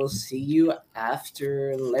we will see you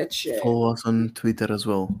after Leche. Follow us on Twitter as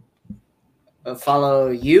well.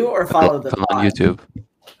 Follow you or follow the on pod? YouTube.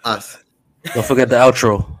 Us. Don't forget the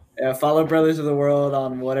outro. Follow Brothers of the World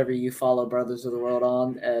on whatever you follow Brothers of the World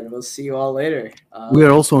on, and we'll see you all later. We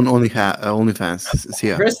are also on OnlyFans. See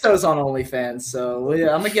ya. Christo's on OnlyFans, so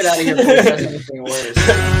I'm gonna get out of here before he says anything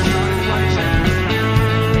worse.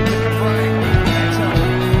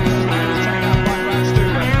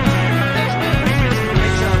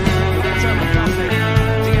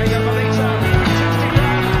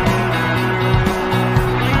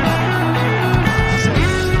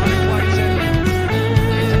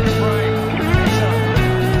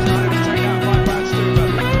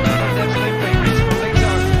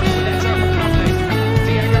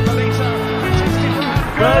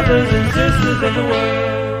 Brothers and sisters of the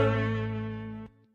world.